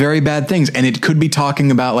called Very Bad Things, and it could be talking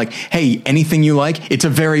about like, hey, anything you like, it's a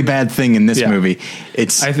very bad thing in this movie.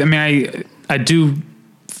 It's, I do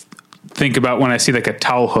think about when I see like a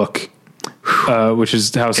towel hook, which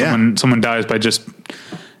is how someone dies by just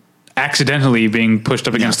accidentally being pushed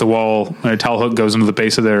up against the wall, when a towel hook goes into the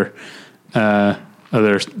base of their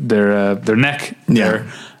neck. Yeah.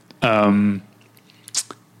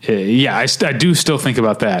 I do still think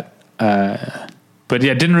about that. But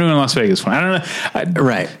yeah, it didn't ruin Las Vegas for me. I don't know.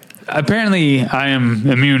 Right. Apparently I am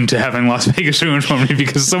immune to having Las Vegas ruined for me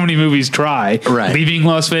because so many movies try leaving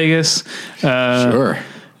Las Vegas. Sure.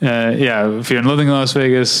 Fear and Loathing in Las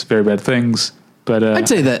Vegas, Very Bad Things. But I'd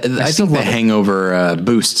say that I think The Hangover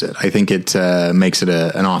boosts it. I think it makes it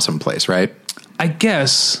an awesome place, right? I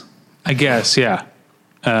guess, yeah.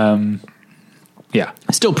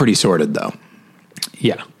 Still pretty sorted though.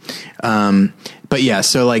 Yeah. But yeah,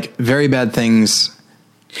 so like Very Bad Things,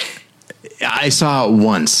 I saw it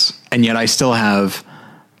once, and yet I still have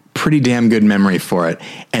pretty damn good memory for it.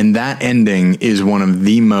 And that ending is one of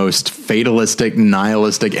the most fatalistic,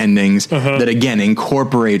 nihilistic endings that again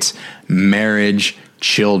incorporates marriage,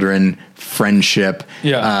 children, friendship.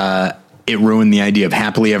 Yeah. It ruined the idea of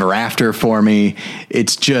happily ever after for me.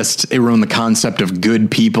 It ruined the concept of good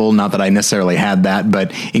people. Not that I necessarily had that,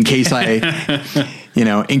 but in case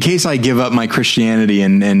in case I give up my Christianity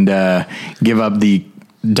and give up the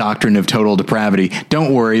doctrine of total depravity,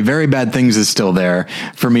 don't worry, Very Bad Things is still there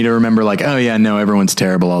for me to remember, like, oh yeah, no, everyone's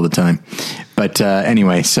terrible all the time. But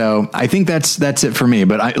anyway, so I think that's it for me.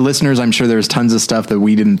 But listeners, I'm sure there's tons of stuff that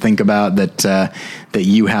we didn't think about that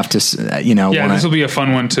you have to, Yeah, this will be a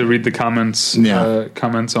fun one to read the comments.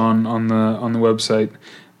 Comments on the website.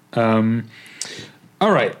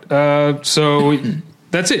 All right, so.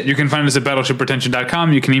 That's it. You can find us at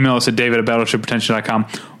battleshippretension.com. You can email us at david@battleshippretension.com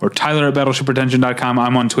or tyler@battleshippretension.com.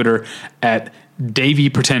 I'm on Twitter at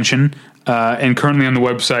davypretension, and currently on the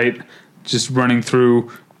website, just running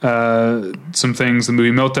through some things. The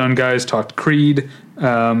movie Meltdown guys talked Creed.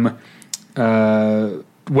 West,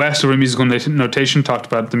 over musical notation, talked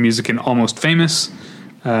about the music in Almost Famous.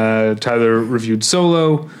 Tyler reviewed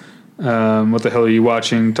Solo. What the hell are you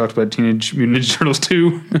watching? Talked about Teenage Mutant Ninja Turtles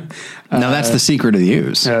 2. Now that's the secret of the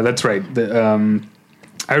use. That's right.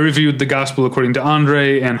 I reviewed The Gospel According to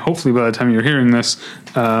Andre, and hopefully by the time you're hearing this,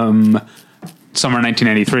 Summer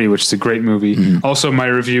 1993, which is a great movie. Mm-hmm. Also, my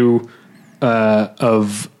review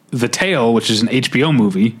of The Tale, which is an HBO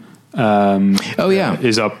movie.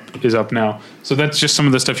 Is up now. So that's just some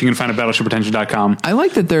of the stuff you can find at battleshippretension.com. I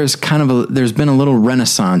like that there's there's been a little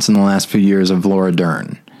renaissance in the last few years of Laura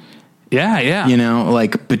Dern. Yeah.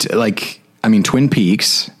 Twin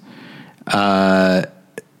Peaks, Last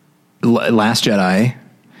Jedi,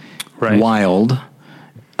 right. Wild,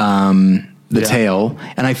 The Tale,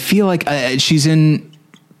 and I feel like she's in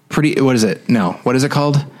what is it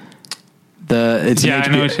called?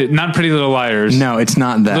 Not Pretty Little Liars. No, it's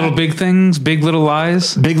not that. Little Big Things, Big Little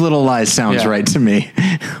Lies. Big Little Lies sounds right to me.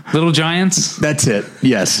 Little Giants. That's it.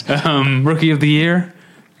 Yes. Rookie of the Year.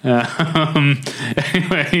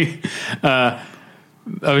 Anyway, I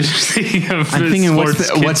was just thinking of. I'm thinking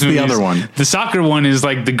what's the other one? The soccer one is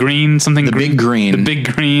like the green something. The Big Green. The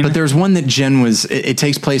Big Green. But there's one that Jen was. It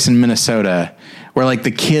takes place in Minnesota, where like the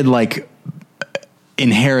kid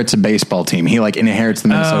inherits a baseball team. He inherits the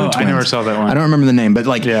Minnesota Twins. I never saw that one. I don't remember the name, but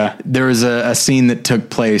there was a scene that took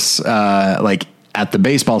place at the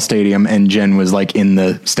baseball stadium, and Jen was in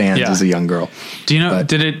the stands as a young girl. Do you know?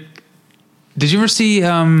 Did you ever see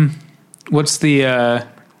what's the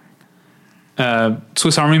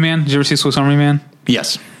Swiss Army Man? Did you ever see Swiss Army Man?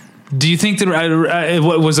 Yes. Do you think that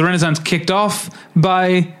was the Renaissance kicked off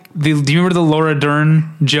by do you remember the Laura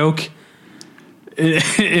Dern joke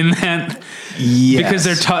in that? Yes. Because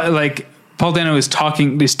they're Paul Dano is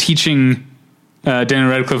teaching Daniel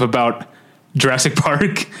Radcliffe about Jurassic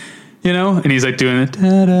Park. And he's doing it.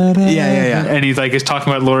 Yeah. And he's is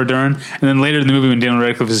talking about Laura Dern. And then later in the movie, when Daniel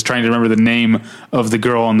Radcliffe is trying to remember the name of the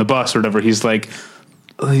girl on the bus or whatever, he's like,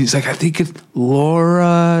 I think it's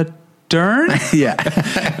Laura Dern. Yeah.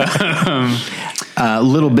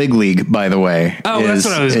 Little Big League, by the way. Oh, that's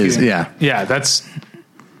what I was getting. Yeah. Yeah, that's.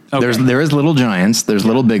 Okay. There is Little Giants. There's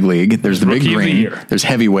Little Big League. There's the Big Green. There's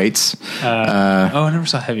Heavyweights. I never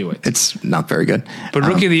saw Heavyweights. It's not very good. But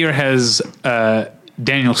Rookie of the Year has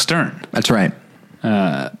Daniel Stern. That's right.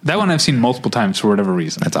 That one I've seen multiple times for whatever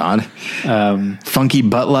reason. That's odd. Funky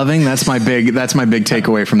butt loving. That's my big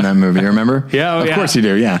takeaway from that movie. You remember? Yeah. Of course you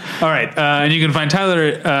do. Yeah. All right. And you can find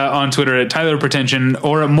Tyler on Twitter at TylerPretension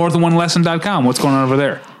or at morethanonelesson.com. What's going on over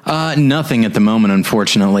there? Nothing at the moment,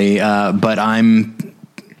 unfortunately. But I'm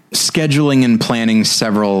scheduling and planning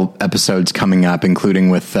several episodes coming up, including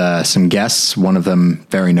with some guests, one of them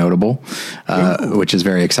very notable, which is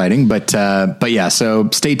very exciting. But yeah, so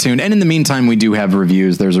stay tuned. And in the meantime, we do have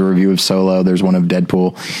reviews. There's a review of Solo. There's one of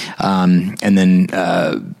Deadpool. And then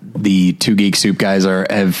the Two Geek Soup guys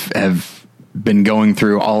have been going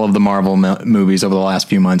through all of the Marvel movies over the last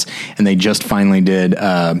few months, and they just finally did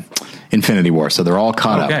Infinity War, so they're all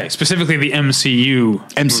caught up. Okay, specifically the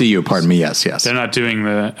MCU. Pardon me. Yes. They're not doing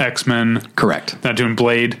the X-Men. Correct. They're not doing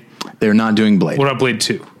Blade. They're not doing Blade. What about Blade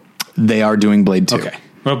 2? They are doing Blade 2. Okay.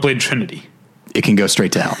 What about Blade Trinity? It can go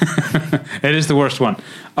straight to hell. It is the worst one.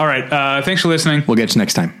 All right. Thanks for listening. We'll get you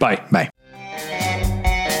next time. Bye. Bye.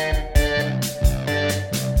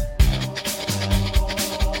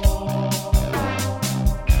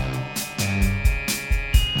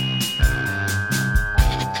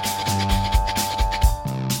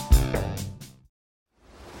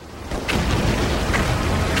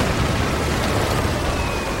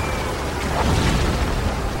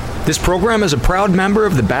 This program is a proud member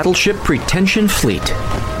of the Battleship Pretension Fleet.